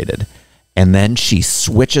regulated, and then she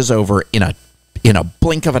switches over in a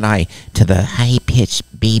blink of an eye to the high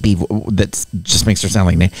pitched baby that just makes her sound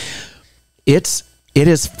like me. It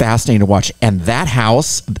is fascinating to watch. And that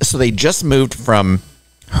house, so they just moved from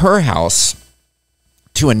her house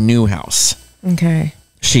to a new house. Okay.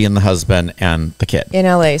 She and the husband and the kid. In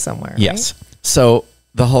LA somewhere. Yes. Right? So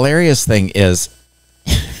the hilarious thing is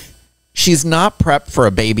she's not prepped for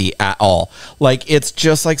a baby at all. Like, it's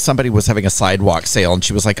just like somebody was having a sidewalk sale and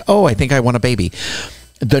she was like, oh, I think I want a baby.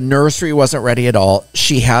 The nursery wasn't ready at all.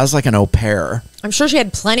 She has like an au pair. I'm sure she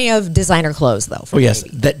had plenty of designer clothes though. For yes.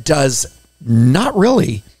 baby. That does not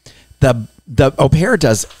really. The au pair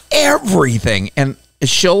does everything. And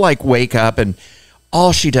she'll like wake up and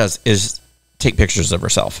all she does is take pictures of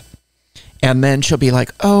herself. And then she'll be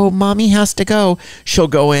like, oh, mommy has to go. She'll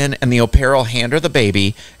go in and the au pair will hand her the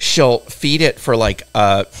baby. She'll feed it for like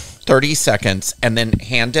 30 seconds and then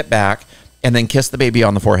hand it back and then kiss the baby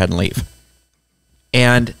on the forehead and leave.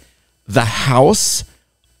 And the house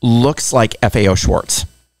looks like FAO Schwartz.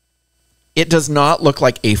 It does not look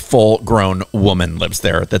like a full-grown woman lives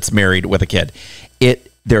there that's married with a kid.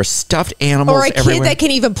 There's stuffed animals or a everywhere. kid that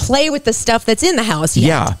can even play with the stuff that's in the house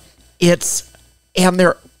yet.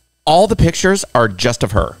 Yeah. All the pictures are just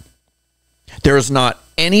of her. There's not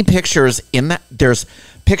any pictures in that. There's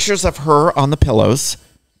pictures of her on the pillows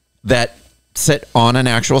that sit on an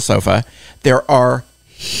actual sofa. There are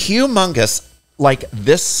humongous, like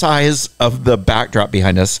this size of the backdrop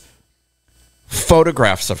behind us,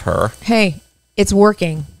 photographs of her. Hey, it's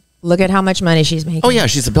working. Look at how much money she's making. Oh yeah,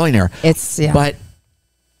 she's a billionaire. But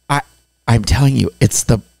I'm telling you,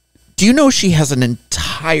 do you know she has an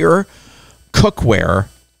entire cookware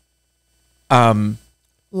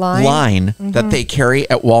line that they carry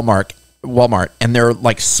at Walmart, and they're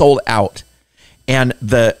like sold out. And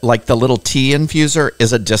the little tea infuser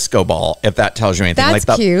is a disco ball, if that tells you anything. That's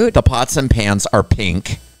like cute. The pots and pans are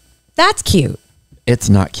pink. That's cute. It's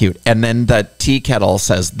not cute. And then the tea kettle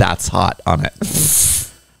says "that's hot" on it.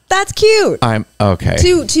 That's cute. I'm okay.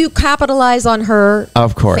 To capitalize on her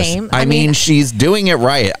of course. fame. I mean, she's doing it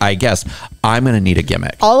right, I guess. I'm going to need a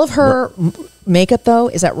gimmick. All of her makeup, though,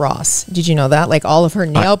 is at Ross. Did you know that? Like all of her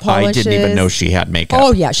nail polishes. I didn't even know she had makeup.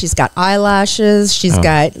 Oh, yeah. She's got eyelashes. She's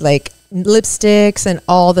got like lipsticks and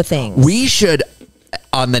all the things. We should,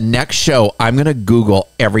 on the next show, I'm going to Google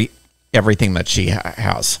everything that she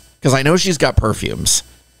has. Because I know she's got perfumes.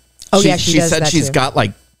 Oh, yeah, she does said that she's too. got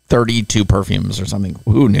like 32 perfumes or something.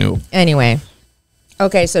 Who knew? Anyway.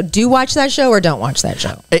 Okay, so do watch that show or don't watch that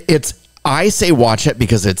show? I say watch it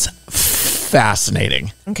because it's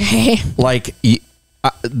fascinating. Okay. Like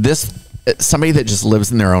somebody that just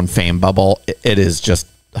lives in their own fame bubble, it is just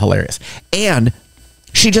hilarious. And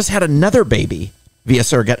she just had another baby via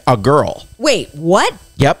surrogate, a girl. Wait, what?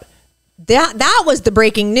 Yep. That was the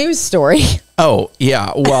breaking news story. Oh,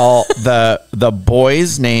 yeah. Well, the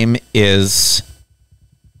boy's name is...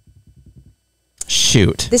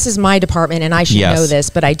 Shoot. This is my department, and I should know this,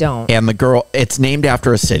 but I don't. And the girl, it's named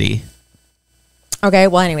after a city. Okay,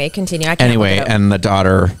 well, anyway, continue. I can't Anyway, look it up. and the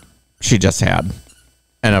daughter she just had.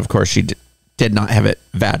 And, of course, she did not have it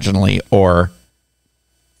vaginally or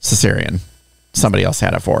cesarean. Somebody else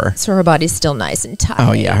had it for her. So her body's still nice and tight.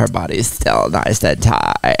 Oh, yeah, her body's still nice and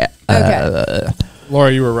tight. Okay.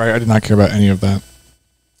 Laura, you were right. I did not care about any of that.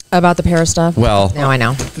 About the Paris stuff? Well, now I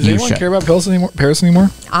know. Does anyone care about Paris anymore?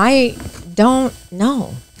 I don't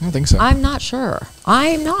know. I don't think so. I'm not sure.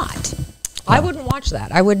 I'm not. I wouldn't watch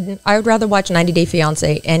that. I would rather watch 90 Day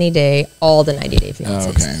Fiancé any day, all the 90 Day Fiancés.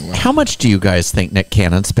 Okay. Well. How much do you guys think Nick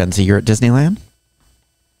Cannon spends a year at Disneyland?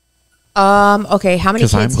 Okay, how many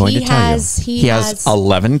kids I'm going he to tell has? you. He has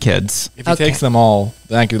 11 kids. If he takes them all,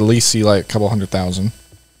 then I could at least see like a couple 100,000.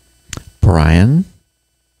 Brian,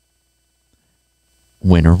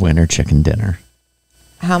 winner chicken dinner.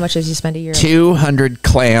 How much does he spend a year? 200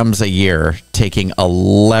 clams a year, taking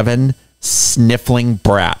 11 sniffling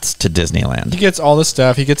brats to Disneyland. He gets all the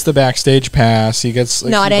stuff. He gets the backstage pass. He gets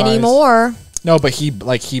Not anymore. No, but he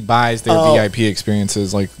buys their VIP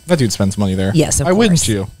experiences. Like that dude spends money there. Yes, of why course. wouldn't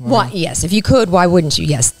you? Why? Yes, if you could, why wouldn't you?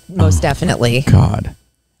 Yes, most definitely. God.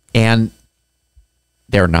 And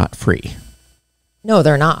they're not free. No,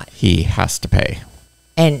 they're not. He has to pay.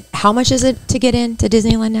 And how much is it to get into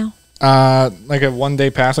Disneyland now? Like a 1-day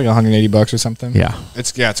pass, like $180 or something. Yeah.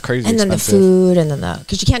 It's crazy. And then expensive. the food, and then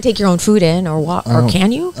because you can't take your own food in, or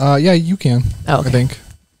can you? Yeah, you can. Oh, okay. I think.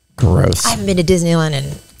 Gross. I haven't been to Disneyland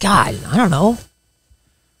in God, I don't know,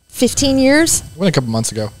 15 years. Went a couple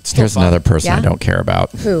months ago. It's still Here's fun. another person I Yeah? don't care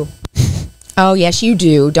about. Who? Oh yes, you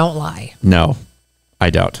do. Don't lie. No, I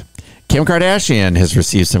don't. Kim Kardashian has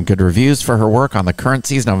received some good reviews for her work on the current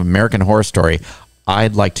season of American Horror Story.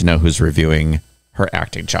 I'd like to know who's reviewing her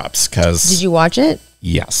acting chops, because... Did you watch it?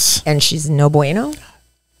 Yes. And she's no bueno.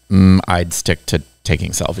 I'd stick to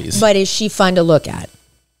taking selfies. But is she fun to look at?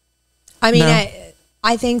 I mean, No.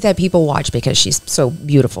 I think that people watch because she's so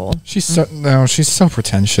beautiful. She's so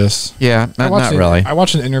pretentious. Yeah, not really. I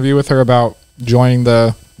watched an interview with her about joining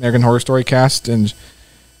the American Horror Story cast, and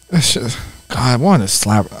God, I wanted to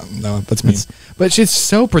slap. No, that's mean. But she's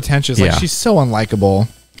so pretentious. Like Yeah. she's so unlikable.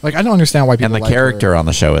 Like I don't understand why people. And the like character her. on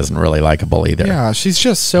the show isn't really likable either. Yeah, she's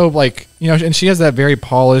just so like and she has that very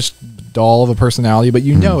polished doll of a personality, but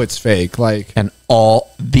it's fake. Like, And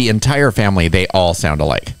the entire family, they all sound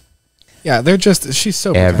alike. yeah, she's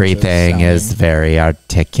so. Everything pretentious is very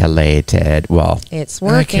articulated. Well, It's And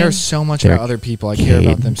I working. care so much They're about other people. I care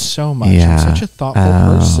about them so much. Yeah. I'm such a thoughtful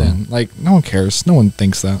person. Like, no one cares. No one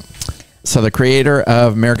thinks that. so the creator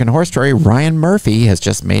of American Horror Story, Ryan Murphy, has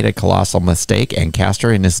just made a colossal mistake and cast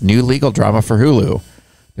her in his new legal drama for Hulu.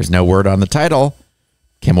 There's no word on the title.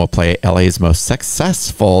 Kim will play LA's most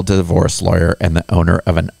successful divorce lawyer and the owner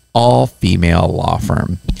of an all-female law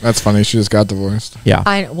firm. That's funny. She just got divorced.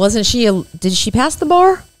 Yeah. Wasn't she? Did she pass the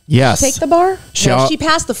bar? Yes. Take the bar? She- She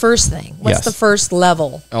passed the first thing. What's Yes. the first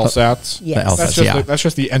level? LSATs. Yes. LSATs. That's just Yeah. that's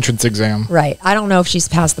just the entrance exam. Right. I don't know if she's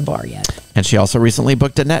passed the bar yet. And she also recently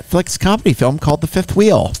booked a Netflix comedy film called The Fifth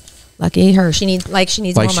Wheel. Lucky her. She needs more Like she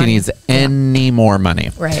money. needs any more money.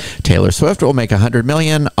 Right. Taylor Swift will make $100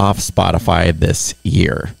 million off Spotify this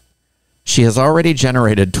year. She has already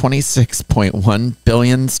generated 26.1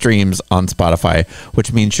 billion streams on Spotify,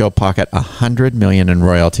 which means she'll pocket $100 million in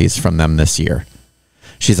royalties from them this year.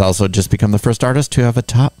 She's also just become the first artist to have a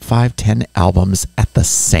top 10 albums at the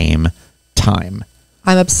same time.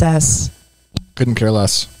 I'm obsessed. Couldn't care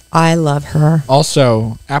less. I love her.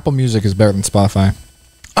 Also, Apple Music is better than Spotify.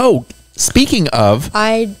 Oh, speaking of,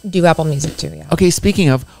 I do Apple Music too, yeah. okay, speaking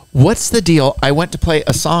of, what's the deal? I went to play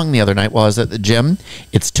a song the other night while I was at the gym.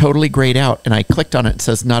 It's totally grayed out, and I clicked on it. It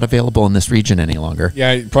says not available in this region any longer.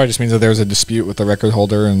 Yeah, it probably just means that there's a dispute with the record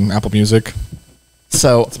holder and Apple Music.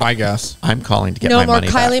 So That's my guess. I'm calling to get No my more money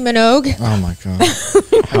Kylie back. Minogue. Oh my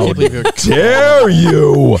god! How believe you're- dare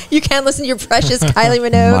you? You can't listen to your precious Kylie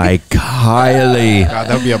Minogue. My Kylie. God,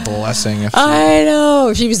 that would be a blessing if. I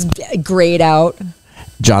know. She was grayed out.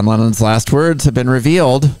 John Lennon's last words have been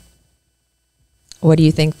revealed. What do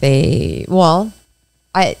you think they? Well,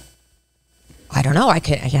 I don't know. I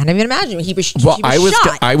can't even imagine. He was Well, she was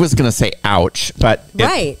shot. I was going to say ouch, but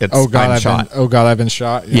Right. it's oh god, I'm shot. I've been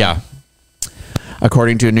shot. Yeah.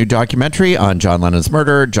 According to a new documentary on John Lennon's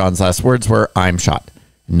murder, John's last words were, "I'm shot."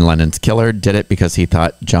 And Lennon's killer did it because he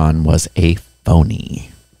thought John was a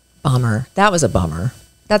phony. Bummer. That was a bummer.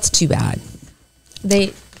 That's too bad.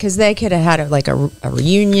 Because they could have had a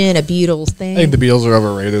reunion, a Beatles thing. I think the Beatles are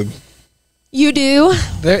overrated. You do?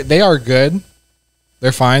 They are good.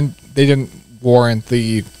 They're fine. They didn't warrant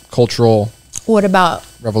the cultural What about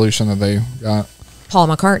revolution that they got. Paul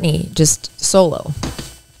McCartney just solo?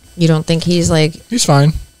 You don't think he's like? He's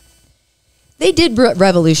fine. They did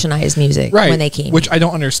revolutionize music Right. when they came. Which I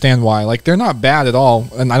don't understand why. Like they're not bad at all,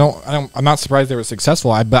 and I'm not surprised they were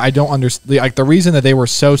successful. But I don't understand. Like the reason that they were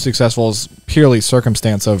so successful is purely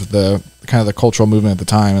circumstance of the kind of the cultural movement at the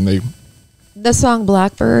time, and the song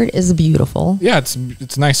Blackbird is beautiful. yeah, it's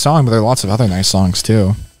a nice song, but there are lots of other nice songs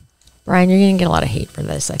too. Brian, you're going to get a lot of hate for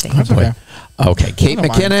this, I think. That's Boy. okay. Okay, Kate I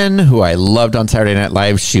don't McKinnon, who I loved on Saturday Night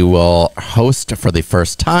Live, she will host for the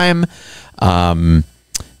first time.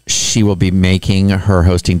 She will be making her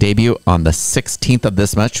hosting debut on the 16th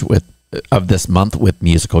of this month with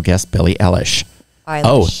musical guest Billie Eilish.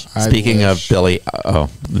 Oh, Eilish. speaking of Billie,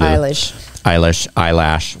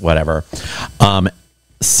 Eyelash, whatever.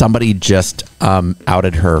 Somebody just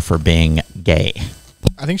outed her for being gay.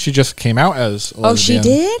 I think she just came out as. A Oh, she lesbian.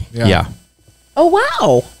 did? Yeah. Oh,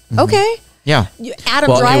 wow. Okay. Yeah. Adam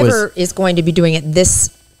Well, it Driver is going to be doing it this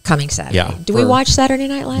coming Saturday. Yeah. Do we watch Saturday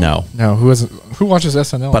Night Live? No. No, who watches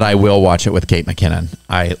SNL? But I will watch it with Kate McKinnon.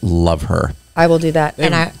 I love her. I will do that.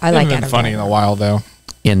 And I like been Adam funny in a while though.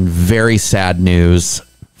 In very sad news,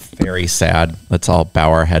 very sad. Let's all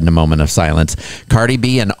bow our head in a moment of silence. Cardi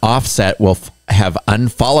B and Offset will have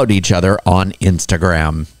unfollowed each other on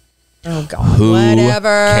Instagram. Oh God! Who Whatever.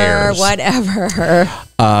 cares? Whatever.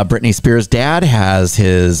 Britney Spears' dad has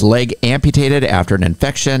his leg amputated after an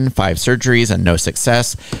infection, 5 surgeries, and no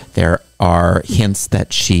success. There are hints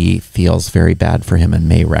that she feels very bad for him and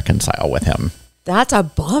may reconcile with him. That's a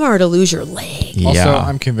bummer to lose your leg. Yeah. Also,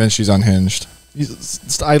 I'm convinced she's unhinged.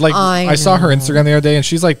 I saw her Instagram the other day, and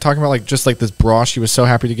she's like talking about like just like this bra she was so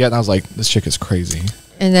happy to get, and I was like, this chick is crazy.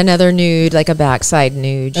 And another nude, like a backside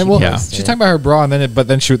nude. And well, posted. she's talking about her bra, and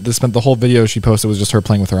then she spent the whole video she posted was just her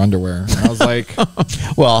playing with her underwear. And I was like,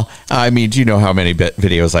 well, I mean, do you know how many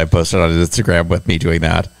videos I posted on Instagram with me doing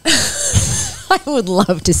that? I would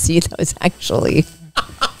love to see those actually.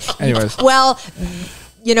 anyways. Well,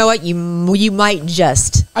 you know what? You might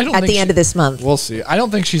just at the end of this month. We'll see. I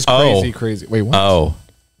don't think she's crazy. Wait, what? Oh,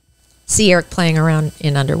 See Erik playing around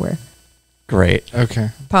in underwear. great. Okay.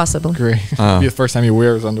 Possibly. Great. It'll be the first time he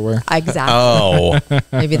wears underwear. Exactly. Oh,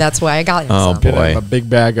 Maybe that's why I got him. Oh, some. boy. A big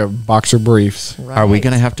bag of boxer briefs. are we Right.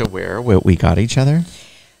 going to have to wear what we got each other?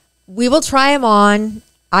 We will try them on.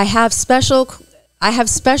 I have special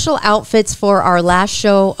outfits for our last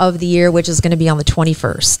show of the year, which is going to be on the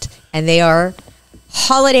 21st, and they are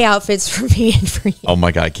holiday outfits for me and for you. Oh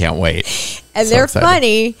my God, I can't wait. And So they're excited.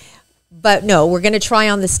 funny, but no, we're going to try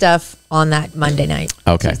on the stuff on that Monday night.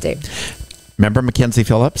 Okay. Tuesday. Remember Mackenzie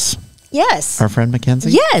Phillips? Yes. Our friend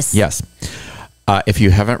Mackenzie? Yes. Yes. If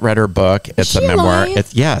you haven't read her book, it's a she memoir. alive?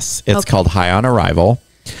 It's Okay. called High on Arrival.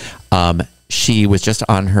 She was just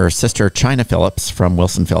on her sister China Phillips from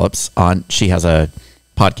Wilson Phillips on. She has a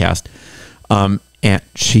podcast, and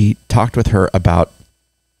she talked with her about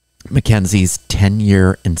Mackenzie's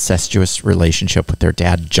 10-year incestuous relationship with their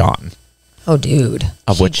dad John, Oh, dude.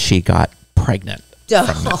 of which she got pregnant.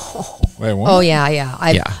 Wait, what? Oh, yeah.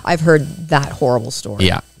 I've heard that horrible story.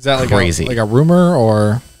 Yeah, Is that like crazy? a rumor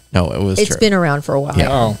or? No, it was. It's true. been around for a while. Yeah.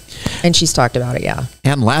 Oh, And she's talked about it, yeah.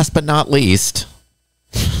 And last but not least,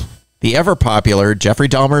 the ever popular Jeffrey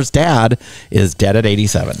Dahmer's dad is dead at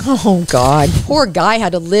 87. Oh, God. Poor guy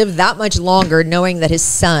had to live that much longer knowing that his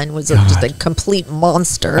son was just a complete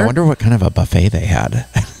monster. I wonder what kind of a buffet they had.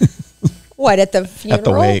 What, at the funeral? At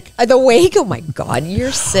the wake. At the wake? Oh, my God.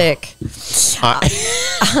 You're sick.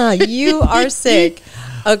 You are sick.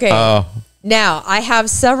 Okay. Now, I have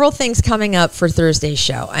several things coming up for Thursday's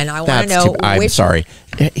show, and I want to know I'm which... sorry.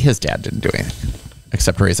 His dad didn't do anything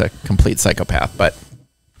except raise a complete psychopath. But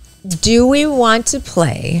Do we want to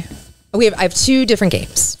play... I have 2 different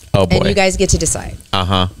games. Oh, boy. And you guys get to decide.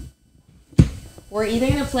 We're either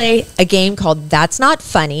going to play a game called That's Not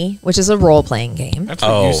Funny, which is a role-playing game. that's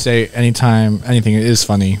what you say anytime anything is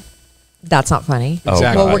funny. That's not funny.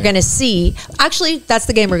 Exactly. Well, we're going to see. Actually, that's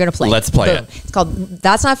the game we're going to play. Let's play Boom. it. It's called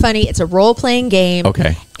That's Not Funny. It's a role-playing game. Okay.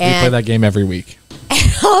 We play And that game every week.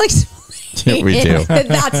 I'll explain We do. the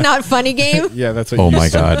That's Not Funny game. Yeah, that's what. Oh you my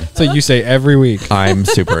say. God. That's what you say every week. I'm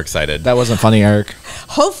super excited. That wasn't funny, Erik.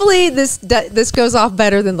 Hopefully, this goes off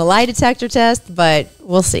better than the lie detector test, but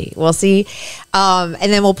we'll see. We'll see. And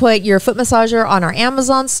then we'll put your foot massager on our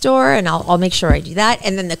Amazon store, and I'll make sure I do that.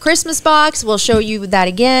 And then the Christmas box, we'll show you that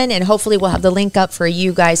again, and hopefully we'll have the link up for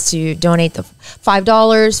you guys to donate the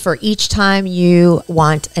 $5 for each time you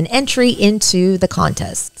want an entry into the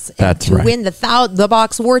contests. And That's to right. win the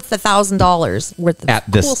box worth the $1,000 worth of At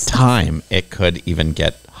cool this stuff. time, it could even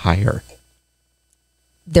get higher.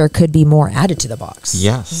 There could be more added to the box.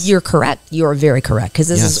 Yes. You're correct. You're very correct because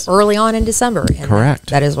this Yes. is early on in December. And Correct.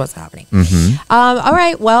 that is what's happening. All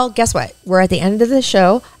right. Well, guess what? We're at the end of the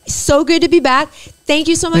show. So good to be back. Thank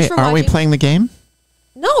you so much Wait, for aren't watching. we playing the game?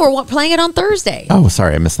 No, we're playing it on Thursday. Oh,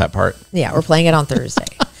 sorry. I missed that part. Yeah, we're playing it on Thursday.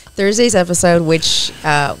 Thursday's episode, which,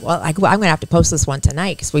 I'm going to have to post this one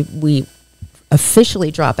tonight because we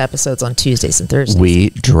officially drop episodes on Tuesdays and Thursdays.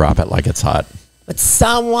 We drop it like it's hot. But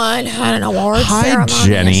someone had an award Hi, ceremony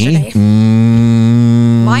Jenny. yesterday.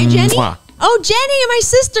 My Jenny? Mwah. Oh, Jenny, my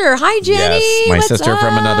sister. Hi, Jenny. Yes, my What's sister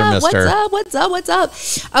from another up? mister. What's up?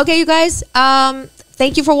 Okay, you guys.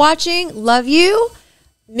 Thank you for watching. Love you.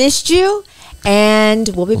 Missed you. And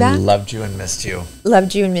we'll be back. Loved you and missed you.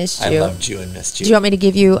 Loved you and missed you. I loved you and missed you. Do you want me to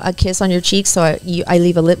give you a kiss on your cheek so I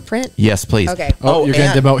leave a lip print? Yes, please. Okay. Oh, you're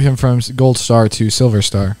going to and- demote him from Gold Star to Silver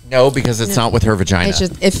Star. No, because it's not with her vagina. It's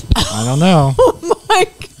just if. I don't know. Oh my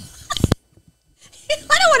God.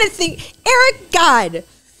 I don't want to think. Erik, God.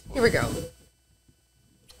 Here we go.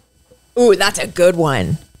 Ooh, that's a good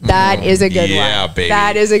one. That is a good one. Yeah, baby.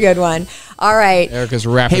 That is a good one. All right. Eric is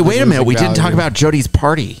rapping. Hey, wait a minute. We didn't talk about Jody's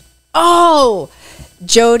party. Oh,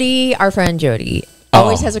 Jody, our friend Jody,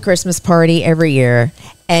 always has a Christmas party every year,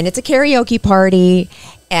 and it's a karaoke party.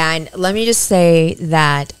 And let me just say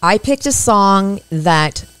that I picked a song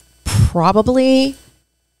that probably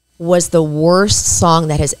was the worst song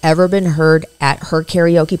that has ever been heard at her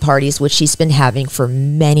karaoke parties, which she's been having for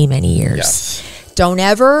many, many years. Yes. Don't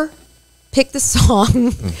ever pick the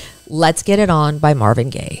song Let's Get It On by Marvin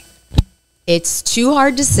Gaye. It's too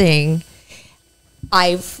hard to sing.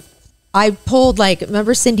 I pulled, like,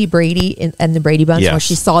 remember Cindy Brady and the Brady Bunch, Yes. where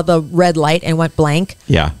she saw the red light and went blank?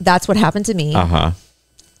 Yeah. That's what happened to me. Uh-huh.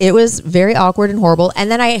 It was very awkward and horrible. And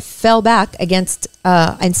then I fell back against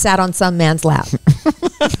and sat on some man's lap.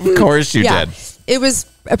 Of course you did. It was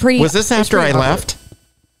a pretty... Was this after I left?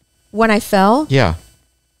 When I fell? Yeah.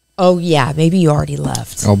 Oh, yeah. Maybe you already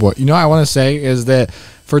left. Oh boy. You know what I want to say is that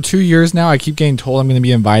for 2 years now, I keep getting told I'm going to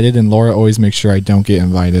be invited, and Laura always makes sure I don't get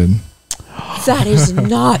invited. That is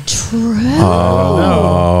not true.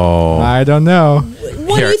 I don't know.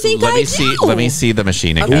 What do you think I do? Let me see the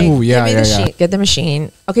machine again. Okay, Ooh, yeah, give me yeah, the yeah. machine. Get the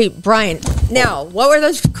machine. Okay, Brian. Now, what were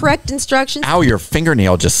those correct instructions? Ow, your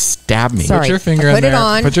fingernail just stabbed me. Sorry. Put your finger I in put it there.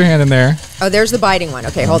 on. Put your hand in there. Oh, there's the biting one.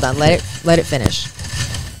 Okay, hold on. Let it finish.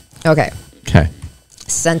 Okay. Okay.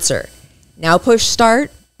 Censor. Now push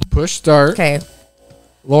start. Push start. Okay.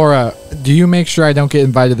 Laura, do you make sure I don't get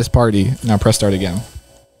invited to this party? Now press start again.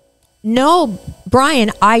 No, Brian,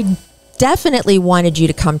 I definitely wanted you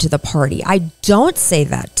to come to the party. I don't say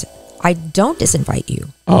that. I don't disinvite you.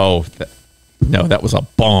 Oh, no, that was a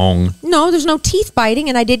bong. No, there's no teeth biting,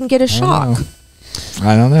 and I didn't get a shock.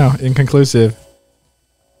 I don't know. Inconclusive.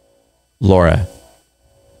 Laura,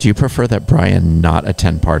 do you prefer that Brian not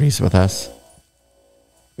attend parties with us?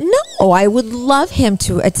 No, I would love him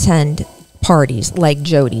to attend parties like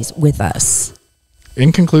Jody's with us.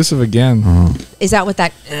 Inconclusive again. Is that what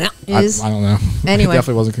that is? I don't know. Anyway, It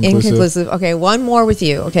definitely wasn't conclusive. inconclusive. Okay, one more with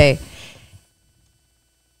you. Okay.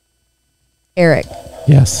 Eric,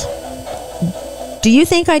 Yes. do you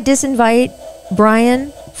think I disinvite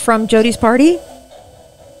Brian from Jody's party?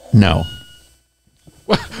 No.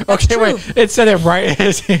 Okay, true. wait. It said it right.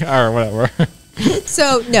 Or whatever.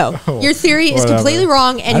 So, no. Your theory is Whatever. completely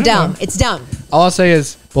wrong I and don't dumb. know. It's dumb. All I'll say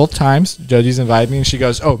is both times Jody's invited me and she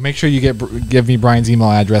goes, "Oh, make sure you give me Brian's email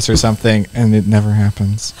address or something," and it never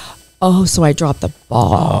happens. Oh, so I dropped the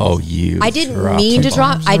ball. Oh, you. I didn't dropped mean the to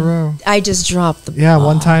drop. bombs in a row. I just dropped the Yeah, ball.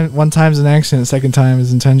 one time's an accident, second time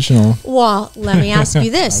is intentional. Well, let me ask you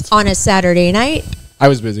this. On a Saturday night? I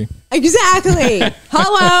was busy. Exactly.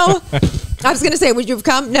 Hello. I was going to say, would you have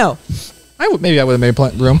come? No. Maybe I would have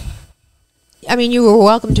made room. I mean, you were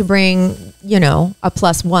welcome to bring, a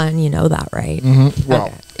 +1. You know that, right? Well,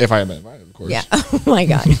 Okay. if I had been invited, of course. Yeah. Oh my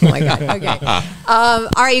God. Oh my God. Okay. All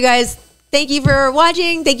right, you guys. Thank you for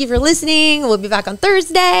watching. Thank you for listening. We'll be back on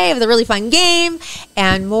Thursday with a really fun game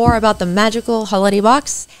and more about the magical holiday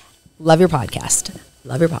box. Love your podcast.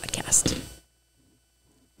 Love your podcast.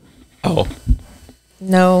 Oh,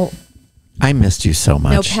 No, I missed you so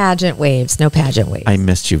much. no pageant waves. No pageant waves. I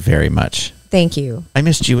missed you very much. Thank you. I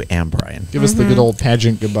missed you and Brian. Give us the good old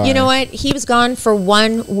pageant goodbye. You know what? He was gone for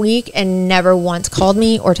 1 week and never once called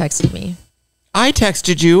me or texted me. I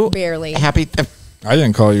texted you. Barely. Happy. I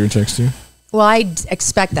didn't call you or text you. Well, I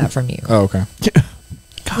expect that from you. Oh, okay.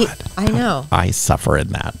 God. I know. I suffer in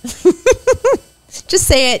that. Just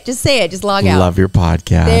say it. Just say it. Just log out. Love your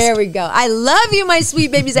podcast. There we go. I love you, my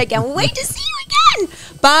sweet babies. I can't wait to see you again.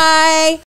 Bye.